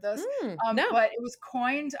you've heard this, no. But it was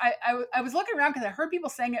coined. I was looking around because I heard people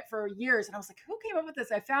saying it for years, and I was like, who came up with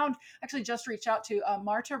this? I found, actually just reached out to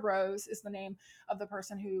Marta Rose is the name of the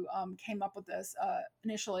person who came up with this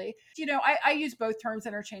initially. I use both terms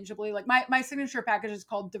interchangeably. Like, my signature package is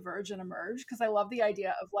called Diverge and Emerge, because I love the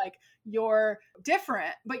idea of, like, you're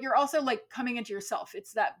different, but you're also, like, coming into yourself.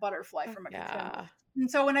 It's that butterfly from a cocoon. And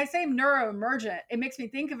so when I say neuroemergent, it makes me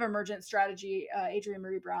think of emergent strategy, Adrienne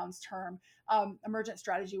Maree Brown's term, emergent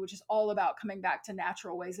strategy, which is all about coming back to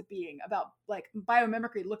natural ways of being, about, like,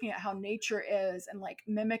 biomimicry, looking at how nature is and, like,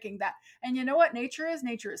 mimicking that. And you know what nature is?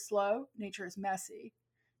 Nature is slow. Nature is messy.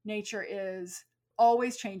 Nature is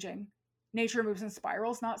always changing. Nature moves in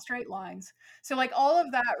spirals, not straight lines. So, like, all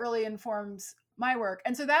of that really informs my work.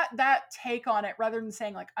 And so that take on it, rather than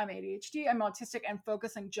saying, like, I'm ADHD, I'm autistic, and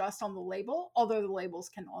focusing just on the label, although the labels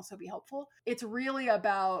can also be helpful, it's really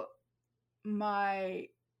about my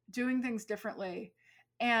doing things differently.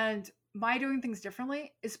 And my doing things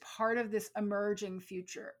differently is part of this emerging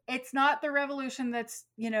future. It's not the revolution that's,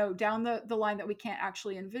 down the line that we can't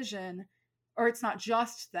actually envision, or it's not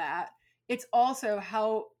just that. It's also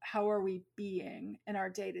how are we being in our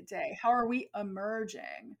day-to-day? How are we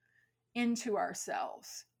emerging into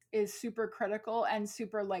ourselves is super critical and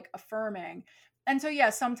super, like, affirming. And so, yeah,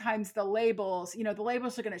 sometimes the labels are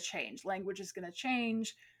going to change. Language is going to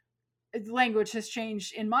change. Language has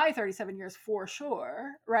changed in my 37 years for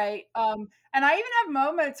sure, right? And I even have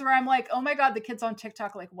moments where I'm like, oh my God, the kids on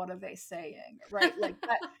TikTok, like, what are they saying, right? Like,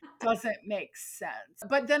 that doesn't make sense.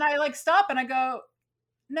 But then I, like, stop and I go,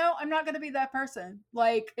 no, I'm not going to be that person.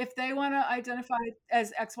 Like, if they want to identify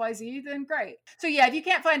as XYZ, then great. So yeah, if you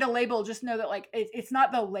can't find a label, just know that, like, it's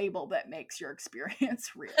not the label that makes your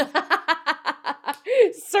experience real.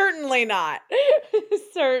 Certainly not.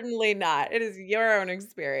 Certainly not. It is your own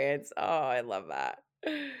experience. Oh, I love that.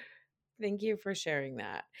 Thank you for sharing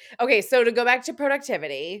that. Okay, so to go back to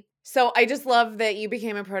productivity. So I just love that you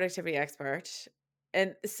became a productivity expert.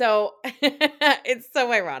 And so it's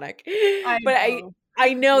so ironic.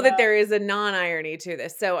 I know that there is a non-irony to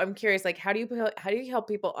this. So I'm curious, like, how do you help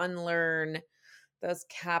people unlearn those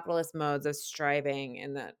capitalist modes of striving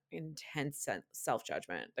and that intense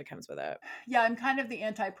self-judgment that comes with it? Yeah, I'm kind of the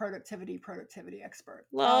productivity expert.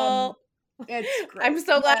 Well, it's great. I'm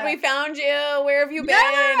so glad we found you. Where have you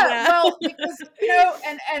been? Well, because,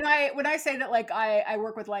 and when I say that, like, I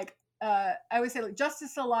work with, like, I always say, like,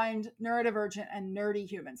 justice aligned, neurodivergent, and nerdy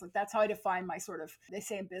humans. Like, that's how I define my sort of, they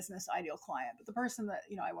say in business, ideal client. But the person that,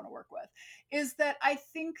 I want to work with is that I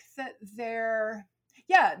think that there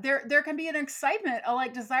can be an excitement, a,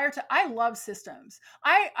 like, desire to, I love systems.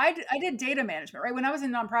 I did data management, right? When I was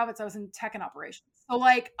in nonprofits, I was in tech and operations. So,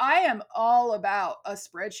 like, I am all about a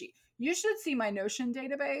spreadsheet. you should see my Notion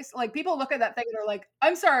database. Like people look at that thing and they're like,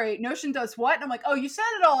 I'm sorry, Notion does what? And I'm like, oh, you set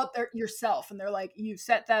it all up there yourself. And they're like, you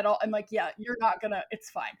set that all. I'm like, yeah, you're not gonna, it's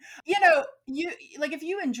fine. You like, if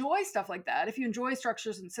you enjoy stuff like that, if you enjoy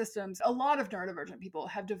structures and systems, a lot of neurodivergent people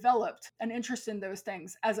have developed an interest in those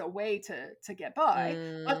things as a way to get by.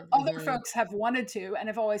 Other folks have wanted to and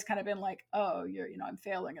have always kind of been like, oh, I'm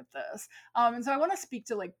failing at this. And so I want to speak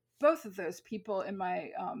to like both of those people in my,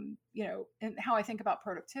 in how I think about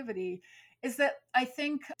productivity, is that I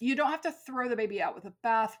think you don't have to throw the baby out with the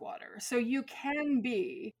bathwater. So you can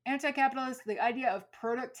be anti-capitalist. The idea of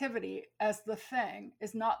productivity as the thing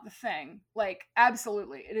is not the thing. Like,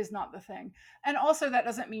 absolutely, it is not the thing. And also that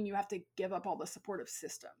doesn't mean you have to give up all the supportive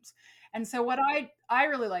systems. And so what I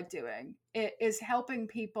really like doing is helping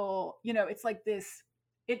people, it's like this,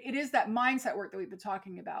 it is that mindset work that we've been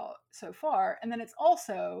talking about so far. And then it's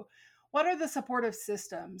also, what are the supportive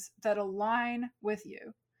systems that align with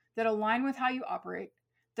you, that align with how you operate,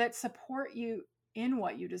 that support you in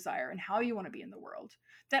what you desire and how you want to be in the world,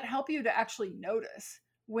 that help you to actually notice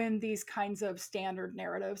when these kinds of standard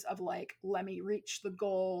narratives of like, let me reach the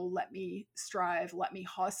goal, let me strive, let me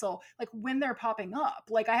hustle, like when they're popping up,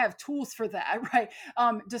 like I have tools for that, right?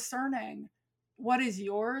 Discerning what is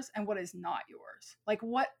yours and what is not yours. Like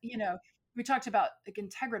what, we talked about like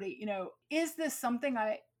integrity, is this something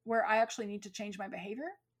where I actually need to change my behavior,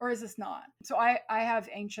 or is this not? So I have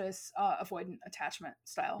anxious, avoidant attachment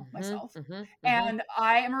style myself. And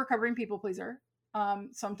I am a recovering people pleaser.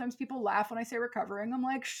 Sometimes people laugh when I say recovering. I'm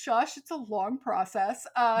like, shush, it's a long process.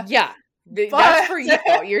 Yeah. That's for you.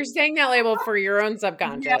 You're saying that label for your own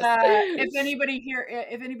subconscious. Yeah. If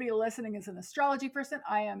anybody listening is an astrology person,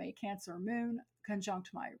 I am a Cancer moon conjunct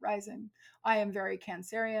my rising. I am very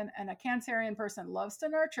Cancerian, and a Cancerian person loves to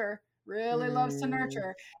nurture, really loves to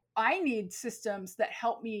nurture. I need systems that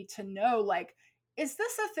help me to know, like, is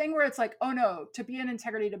this a thing where it's like, oh no, to be in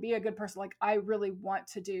integrity, to be a good person, like I really want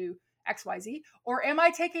to do XYZ, or am I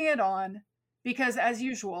taking it on because as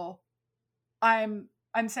usual, I'm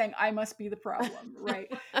saying I must be the problem,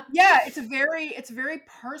 right? Yeah, it's very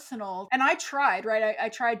personal. And I tried, right? I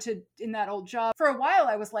tried to, in that old job, for a while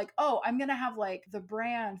I was like, oh, I'm going to have like the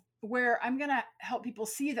brand where I'm going to help people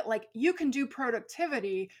see that like you can do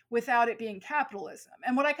productivity without it being capitalism.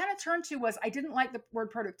 And what I kind of turned to was I didn't like the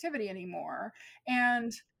word productivity anymore.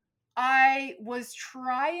 And I was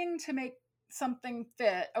trying to make something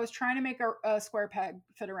fit. I was trying to make a square peg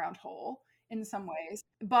fit a round hole in some ways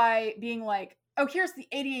by being like, oh, here's the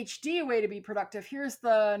ADHD way to be productive. Here's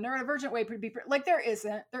the neurodivergent way to be like, there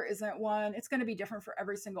isn't one. It's going to be different for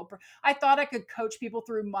every single person. I thought I could coach people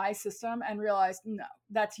through my system and realized, no,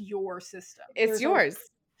 that's your system. It's yours.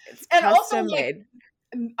 It's and also like,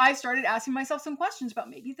 I started asking myself some questions about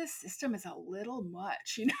maybe this system is a little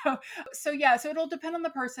much, So yeah, so it'll depend on the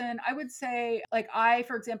person. I would say like I,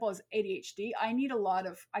 for example, as ADHD, I need a lot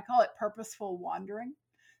of, I call it purposeful wandering.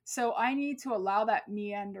 So I need to allow that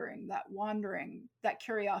meandering, that wandering, that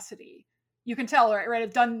curiosity. You can tell, right?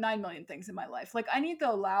 I've done 9 million things in my life. Like I need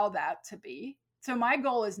to allow that to be. So my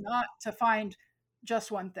goal is not to find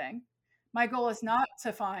just one thing. My goal is not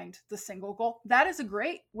to find the single goal. That is a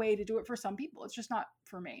great way to do it for some people. It's just not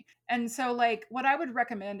for me. And so like what I would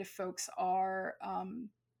recommend if folks are,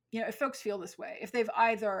 if folks feel this way, if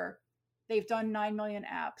they've done 9 million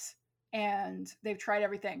apps and they've tried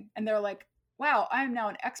everything and they're like, wow, I am now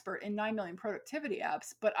an expert in 9 million productivity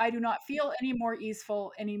apps, but I do not feel any more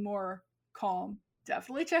easeful, any more calm.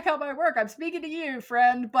 Definitely check out my work. I'm speaking to you,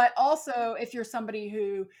 friend. But also if you're somebody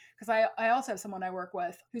who, because I also have someone I work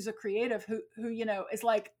with who's a creative who is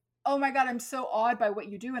like, oh my God, I'm so awed by what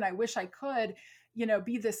you do. And I wish I could,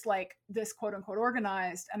 be this quote unquote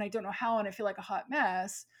organized. And I don't know how, and I feel like a hot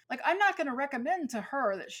mess. Like I'm not going to recommend to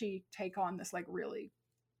her that she take on this like really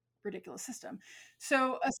ridiculous system.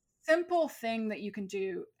 So a simple thing that you can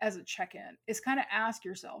do as a check-in is kind of ask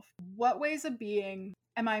yourself, what ways of being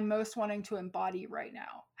am I most wanting to embody right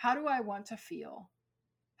now? How do I want to feel?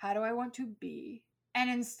 How do I want to be?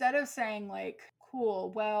 And instead of saying like,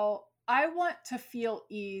 cool, well, I want to feel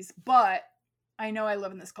ease, but I know I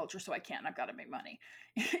live in this culture, so I can't, I've got to make money.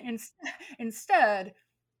 Instead,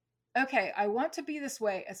 okay, I want to be this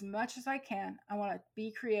way as much as I can. I want to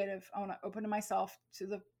be creative. I want to open to myself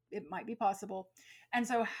to it might be possible. And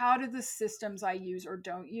so how do the systems I use or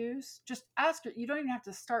don't use, just ask, you don't even have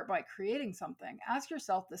to start by creating something. Ask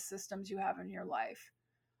yourself the systems you have in your life.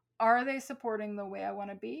 Are they supporting the way I want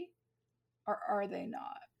to be or are they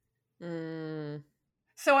not?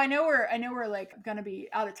 So I know we're like going to be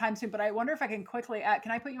out of time soon, but I wonder if I can quickly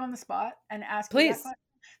can I put you on the spot and ask Please. you that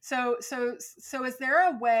question? So is there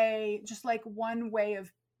a way, just like one way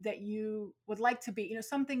of that you would like to be,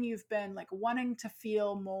 something you've been like wanting to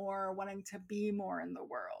feel more, wanting to be more in the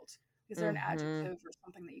world? Is there an Mm-hmm. adjective or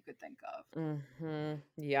something that you could think of? Mm-hmm.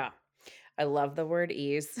 Yeah. I love the word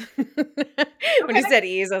ease. When you Okay. said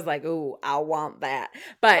ease, I was like, "Ooh, I want that."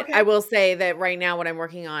 But I Okay. will say that right now what I'm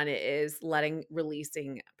working on is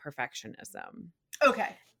releasing perfectionism.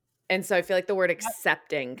 Okay. And so I feel like the word Yep.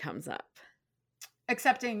 accepting comes up.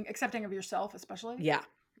 Accepting of yourself, especially. Yeah.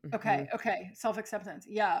 Mhm. Okay, okay. Self-acceptance.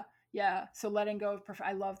 Yeah. Yeah. So letting go of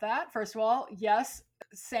I love that. First of all, yes,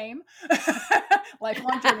 same.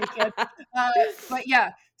 Lifelong journey, kid. Uh, but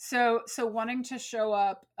yeah, so wanting to show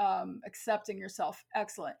up, accepting yourself.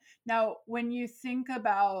 Excellent. Now, when you think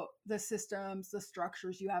about the systems, the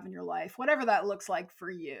structures you have in your life, whatever that looks like for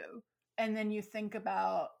you, and then you think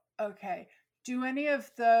about, okay, do any of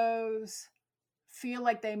those feel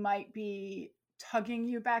like they might be tugging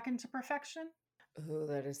you back into perfection? Ooh,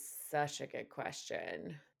 that is such a good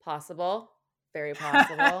question. Possible. Very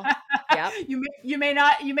possible. Yep. you may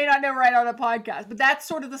not know right on a podcast, but that's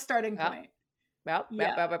sort of the starting Yep. point. Yep,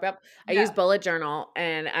 yep, Yeah. yep, yep, yep. I use Yeah. bullet journal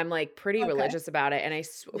and I'm like pretty Okay. religious about it. And I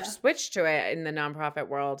Yeah. switched to it in the nonprofit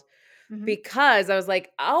world Mhm. because I was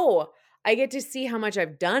like, oh, I get to see how much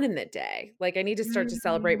I've done in the day. Like I need to start to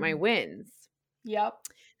celebrate my Mm. wins. Yep.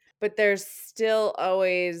 But there's still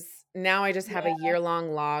always, now I just have a Yeah.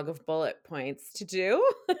 year-long log of bullet points to do.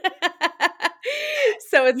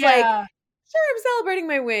 So it's like, Yeah. sure, I'm celebrating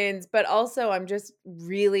my wins, but also I'm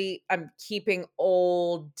keeping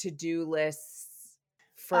old to-do lists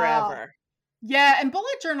Uh, forever. Yeah, and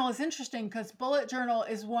bullet journal is interesting because bullet journal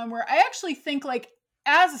is one where I actually think like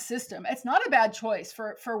as a system, it's not a bad choice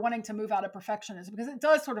for wanting to move out of perfectionism because it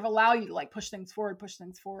does sort of allow you to like push things forward, push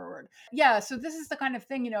things forward. Yeah, so this is the kind of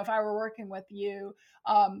thing, if I were working with you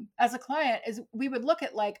as a client, is we would look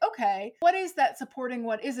at like, okay, what is that supporting,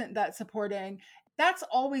 what isn't that supporting? That's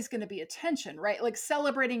always going to be a tension, right? Like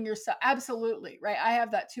celebrating yourself. Absolutely, right? I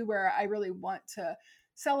have that too where I really want to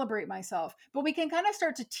celebrate myself, but we can kind of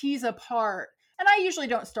start to tease apart. And I usually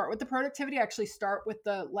don't start with the productivity. I actually start with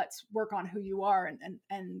the let's work on who you are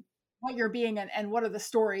and what you're being and what are the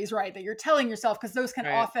stories, right, that you're telling yourself, because those can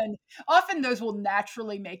Right. often those will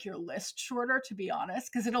naturally make your list shorter, to be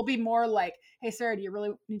honest, because it'll be more like, hey Sarah, do you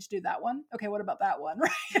really need to do that one? Okay, what about that one?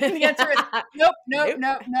 Right. And the answer is nope, nope, Nope.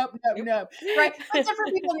 nope, nope, nope, Nope. nope. Right. But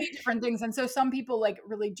different people need different things. And so some people like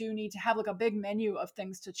really do need to have like a big menu of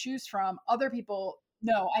things to choose from. Other people,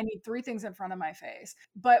 no, I need three things in front of my face.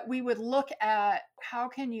 But we would look at how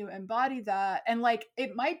can you embody that? And like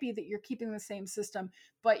it might be that you're keeping the same system,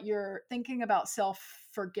 but you're thinking about self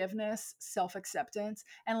forgiveness, self acceptance,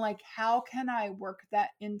 and like how can I work that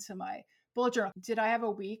into my bullet journal? Did I have a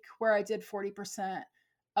week where I did 40%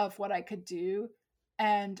 of what I could do?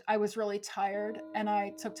 And I was really tired and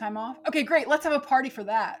I took time off. Okay, great. Let's have a party for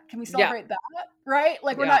that. Can we Yeah. celebrate that? Right?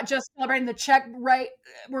 Like we're Yeah. not just celebrating the check, right?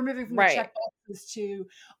 We're moving from the Right. check boxes to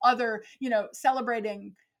other,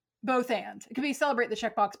 celebrating both and. It could be celebrate the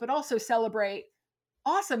checkbox, but also celebrate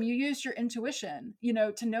awesome, you used your intuition,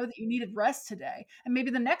 to know that you needed rest today. And maybe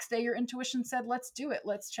the next day your intuition said, let's do it.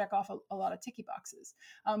 Let's check off a lot of ticky boxes.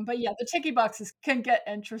 But yeah, the ticky boxes can get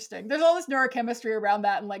interesting. There's all this neurochemistry around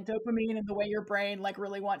that and like dopamine and the way your brain like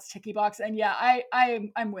really wants ticky box. And yeah,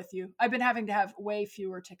 I'm with you. I've been having to have way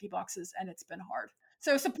fewer ticky boxes and it's been hard.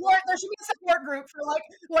 So support, there should be a support group for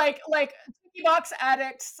like ticky box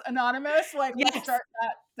addicts anonymous. Like let's Yes. start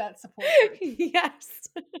that support group. Yes.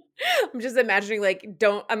 I'm just imagining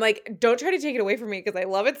don't try to take it away from me because I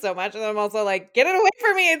love it so much. And I'm also like, get it away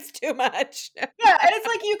from me. It's too much. Yeah, and it's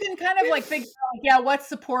like you can kind of like figure out, like, yeah, what's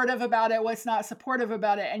supportive about it, what's not supportive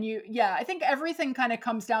about it, and yeah, I think everything kind of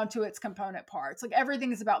comes down to its component parts. Like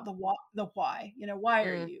everything is about the why. The why, why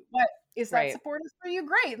are Mm, you? What is that right. supportive for you?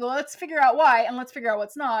 Great. Well, let's figure out why, and let's figure out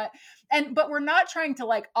what's not. But we're not trying to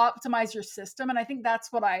like optimize your system, and I think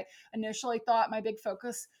that's what I initially thought my big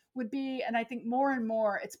focus would be, and I think more and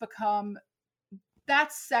more it's become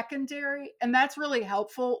that's secondary and that's really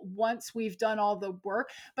helpful once we've done all the work.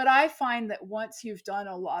 But I find that once you've done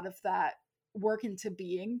a lot of that work into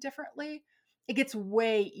being differently, it gets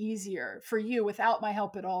way easier for you without my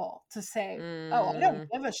help at all to say, oh, I don't Mm,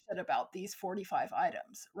 give a shit about these 45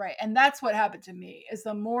 items. Right. And that's what happened to me is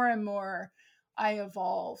the more and more I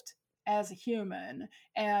evolved as a human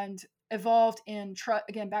and evolved in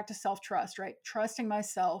again, back to self-trust, right? Trusting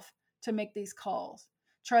myself to make these calls,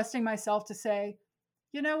 trusting myself to say,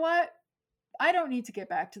 you know what? I don't need to get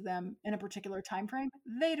back to them in a particular time frame.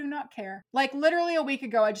 They do not care. Like literally a week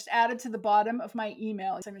ago, I just added to the bottom of my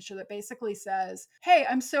email a signature that basically says, hey,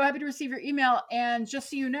 I'm so happy to receive your email. And just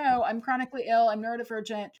so you know, I'm chronically ill. I'm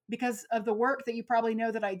neurodivergent because of the work that you probably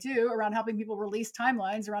know that I do around helping people release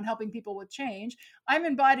timelines, around helping people with change. I'm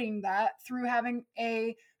embodying that through having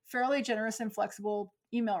a fairly generous and flexible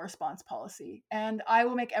email response policy. And I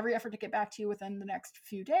will make every effort to get back to you within the next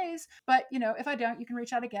few days. But, if I don't, you can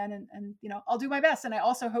reach out again and I'll do my best. And I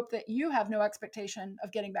also hope that you have no expectation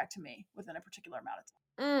of getting back to me within a particular amount of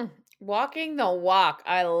time. Walking the walk.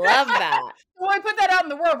 I love that. Well, I put that out in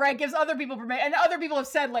the world, right? Gives other people permission. And other people have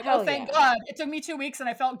said like, Hell thank yeah. God. It took me 2 weeks and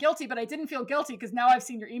I felt guilty, but I didn't feel guilty because now I've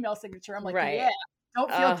seen your email signature. I'm like, yeah,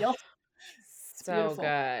 don't feel guilty. So beautiful.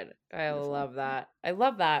 Good. I love that. I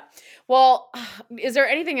love that. Well, is there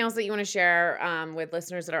anything else that you want to share with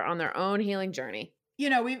listeners that are on their own healing journey?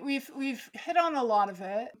 We've hit on a lot of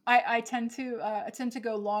it. I tend to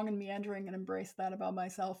go long and meandering and embrace that about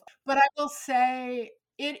myself. But I will say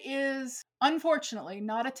it is unfortunately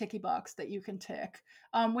not a ticky box that you can tick.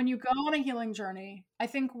 When you go on a healing journey, I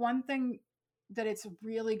think one thing that it's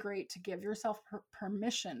really great to give yourself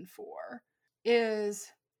permission for is,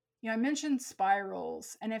 I mentioned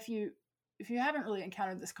spirals, and if you haven't really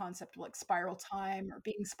encountered this concept of like spiral time or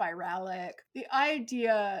being spiralic, the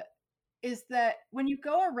idea is that when you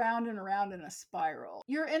go around and around in a spiral,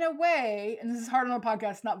 you're in a way, and this is hard on a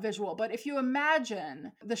podcast, not visual, but if you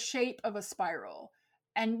imagine the shape of a spiral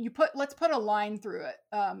and let's put a line through it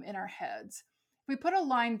in our heads. If we put a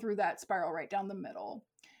line through that spiral right down the middle,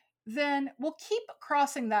 then we'll keep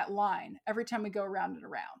crossing that line every time we go around and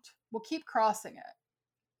around. We'll keep crossing it.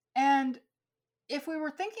 And if we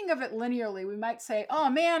were thinking of it linearly, we might say, oh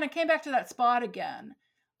man, I came back to that spot again.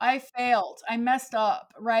 I failed. I messed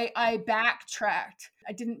up, right? I backtracked.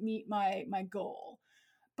 I didn't meet my goal.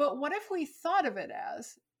 But what if we thought of it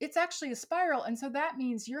as it's actually a spiral? And so that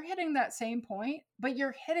means you're hitting that same point, but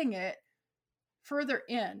you're hitting it further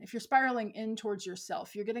in. If you're spiraling in towards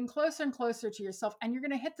yourself, you're getting closer and closer to yourself, and you're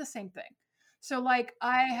going to hit the same thing. So like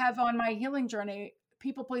I have on my healing journey,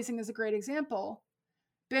 people pleasing is a great example,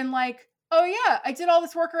 been like, oh yeah, I did all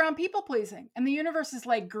this work around people pleasing. And the universe is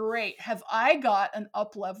like, great. Have I got an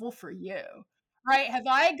up level for you? Right? Have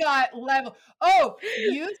I got level? Oh,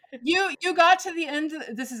 you got to the end.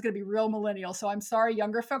 This is going to be real millennial. So I'm sorry,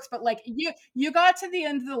 younger folks, but like you got to the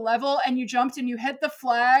end of the level and you jumped and you hit the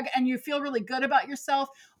flag and you feel really good about yourself.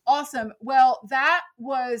 Awesome. Well, that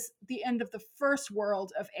was the end of the first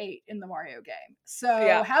world of 8 in the Mario game. So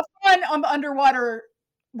have fun on the underwater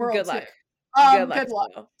world. Good luck. Too. Good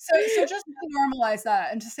luck. So just to normalize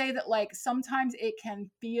that and to say that like sometimes it can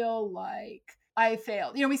feel like I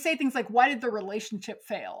failed. We say things like, why did the relationship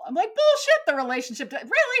fail? I'm like, bullshit,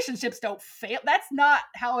 relationships don't fail. That's not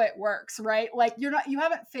how it works, right? Like you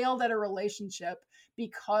haven't failed at a relationship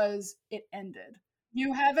because it ended.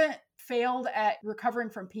 You haven't failed at recovering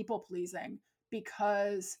from people pleasing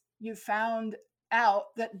because you found out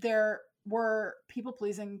that there were people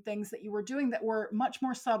pleasing things that you were doing that were much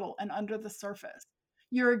more subtle and under the surface.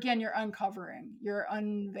 You're uncovering, you're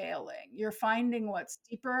unveiling, you're finding what's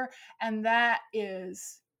deeper, and that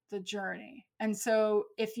is the journey. And so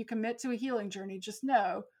if you commit to a healing journey, just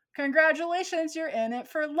know, congratulations, you're in it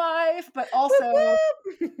for life, but also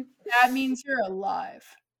that means you're alive,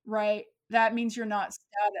 right? That means you're not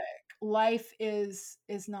static. Life is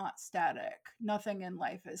not static. Nothing in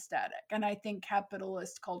life is static. And I think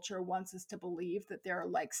capitalist culture wants us to believe that there are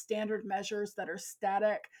like standard measures that are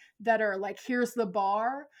static, that are like, here's the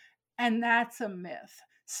bar. And that's a myth.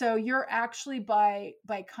 So you're actually by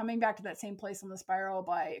coming back to that same place on the spiral,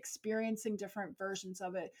 by experiencing different versions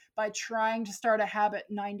of it, by trying to start a habit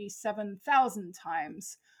 97,000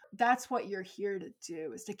 times, that's what you're here to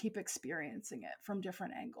do, is to keep experiencing it from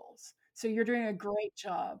different angles. So you're doing a great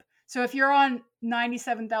job. So if you're on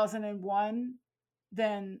 97,001,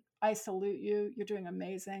 then I salute you. You're doing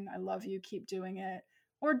amazing. I love you. Keep doing it.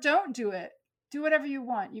 Or don't do it. Do whatever you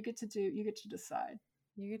want. You get to decide.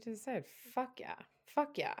 You get to decide. Fuck yeah.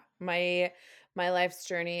 Fuck yeah. My life's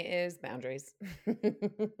journey is boundaries.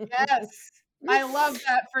 Yes. I love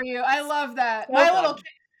that for you. I love that.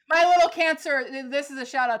 My little Cancer, this is a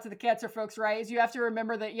shout out to the Cancer folks, right? Is you have to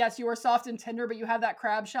remember that, yes, you are soft and tender, but you have that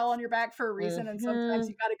crab shell on your back for a reason. And sometimes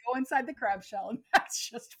you got to go inside the crab shell, and that's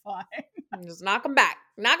just fine. Just knock them back.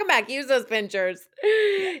 Knock them back. Use those pinchers.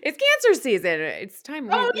 It's cancer season. It's time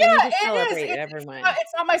we Oh, need to yeah, it is. celebrate everyone.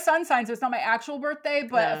 It's not my sun sign, so it's not my actual birthday,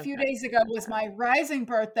 but a few Okay. days ago was my rising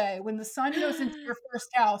birthday. When the sun goes into your first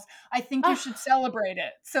house, I think you Oh, should celebrate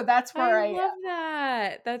it. So that's I where I love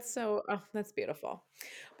that. That's beautiful.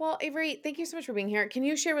 Well, Avery, thank you so much for being here. Can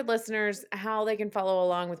you share with listeners how they can follow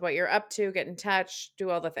along with what you're up to, get in touch, do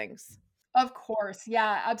all the things? Of course.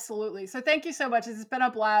 Yeah, absolutely. So thank you so much. It's been a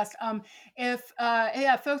blast. If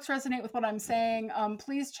yeah, folks resonate with what I'm saying,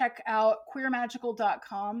 please check out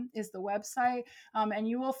queermagical.com is the website. And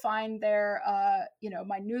you will find there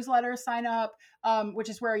my newsletter, sign up, which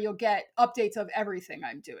is where you'll get updates of everything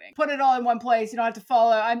I'm doing. Put it all in one place. You don't have to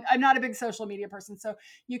follow. I'm not a big social media person, so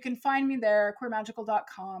you can find me there,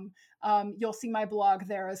 queermagical.com. You'll see my blog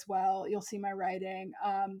there as well. You'll see my writing,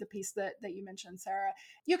 the piece that you mentioned, Sarah.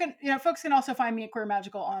 You can, folks can also find me at Queer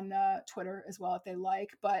Magical on Twitter as well if they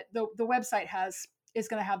like. But the website is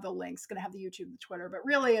going to have the links, going to have the YouTube, the Twitter. But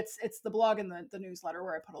really, it's the blog and the newsletter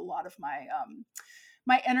where I put a lot of my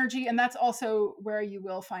my energy, and that's also where you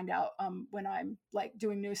will find out when I'm like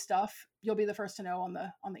doing new stuff. You'll be the first to know on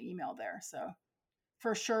the email there. So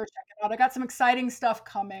for sure, check it out. I got some exciting stuff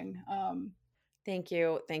coming. Thank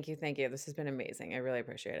you. Thank you. Thank you. This has been amazing. I really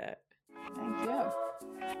appreciate it. Thank you.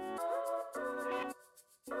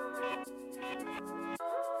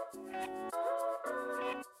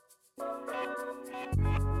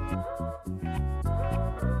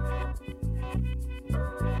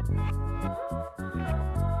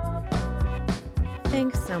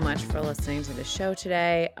 Thanks so much for listening to the show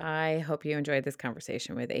today. I hope you enjoyed this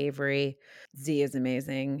conversation with Avery. Z is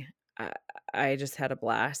amazing. I just had a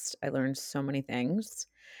blast. I learned so many things.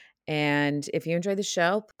 And if you enjoyed the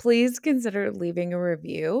show, please consider leaving a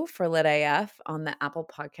review for Lit AF on the Apple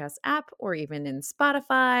Podcast app or even in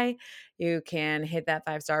Spotify. You can hit that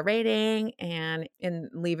 5-star rating and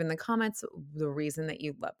leave in the comments the reason that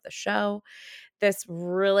you love the show. This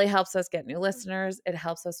really helps us get new listeners. It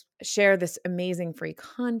helps us share this amazing free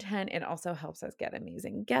content. It also helps us get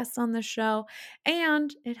amazing guests on the show.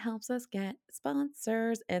 And it helps us get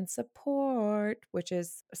sponsors and support, which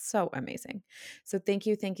is so amazing. So thank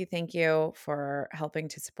you, thank you, thank you for helping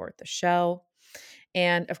to support the show.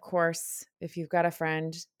 And of course, if you've got a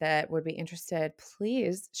friend that would be interested,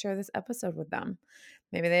 please share this episode with them.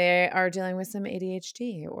 Maybe they are dealing with some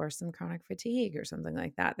ADHD or some chronic fatigue or something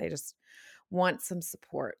like that. They just want some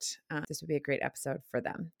support. This would be a great episode for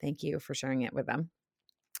them. Thank you for sharing it with them.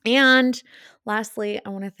 And lastly, I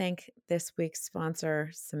want to thank this week's sponsor,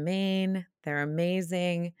 Semaine. They're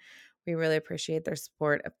amazing. We really appreciate their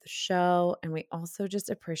support of the show. And we also just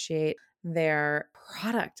appreciate their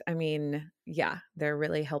product. I mean, yeah, they're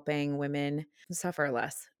really helping women suffer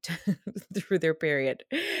less through their period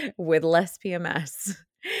with less PMS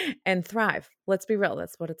and thrive. Let's be real.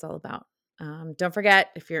 That's what it's all about. Don't forget,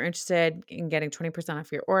 if you're interested in getting 20%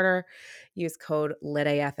 off your order, use code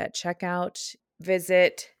LITAF at checkout.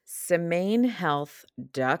 Visit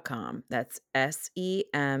SemaineHealth.com. That's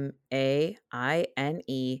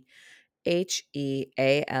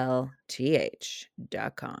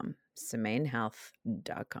SemaineHealth.com.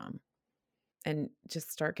 SemaineHealth.com. And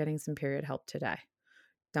just start getting some period help today.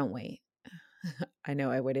 Don't wait. I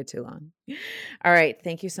know I waited too long. All right.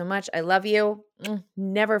 Thank you so much. I love you.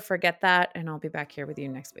 Never forget that. And I'll be back here with you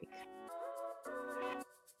next week.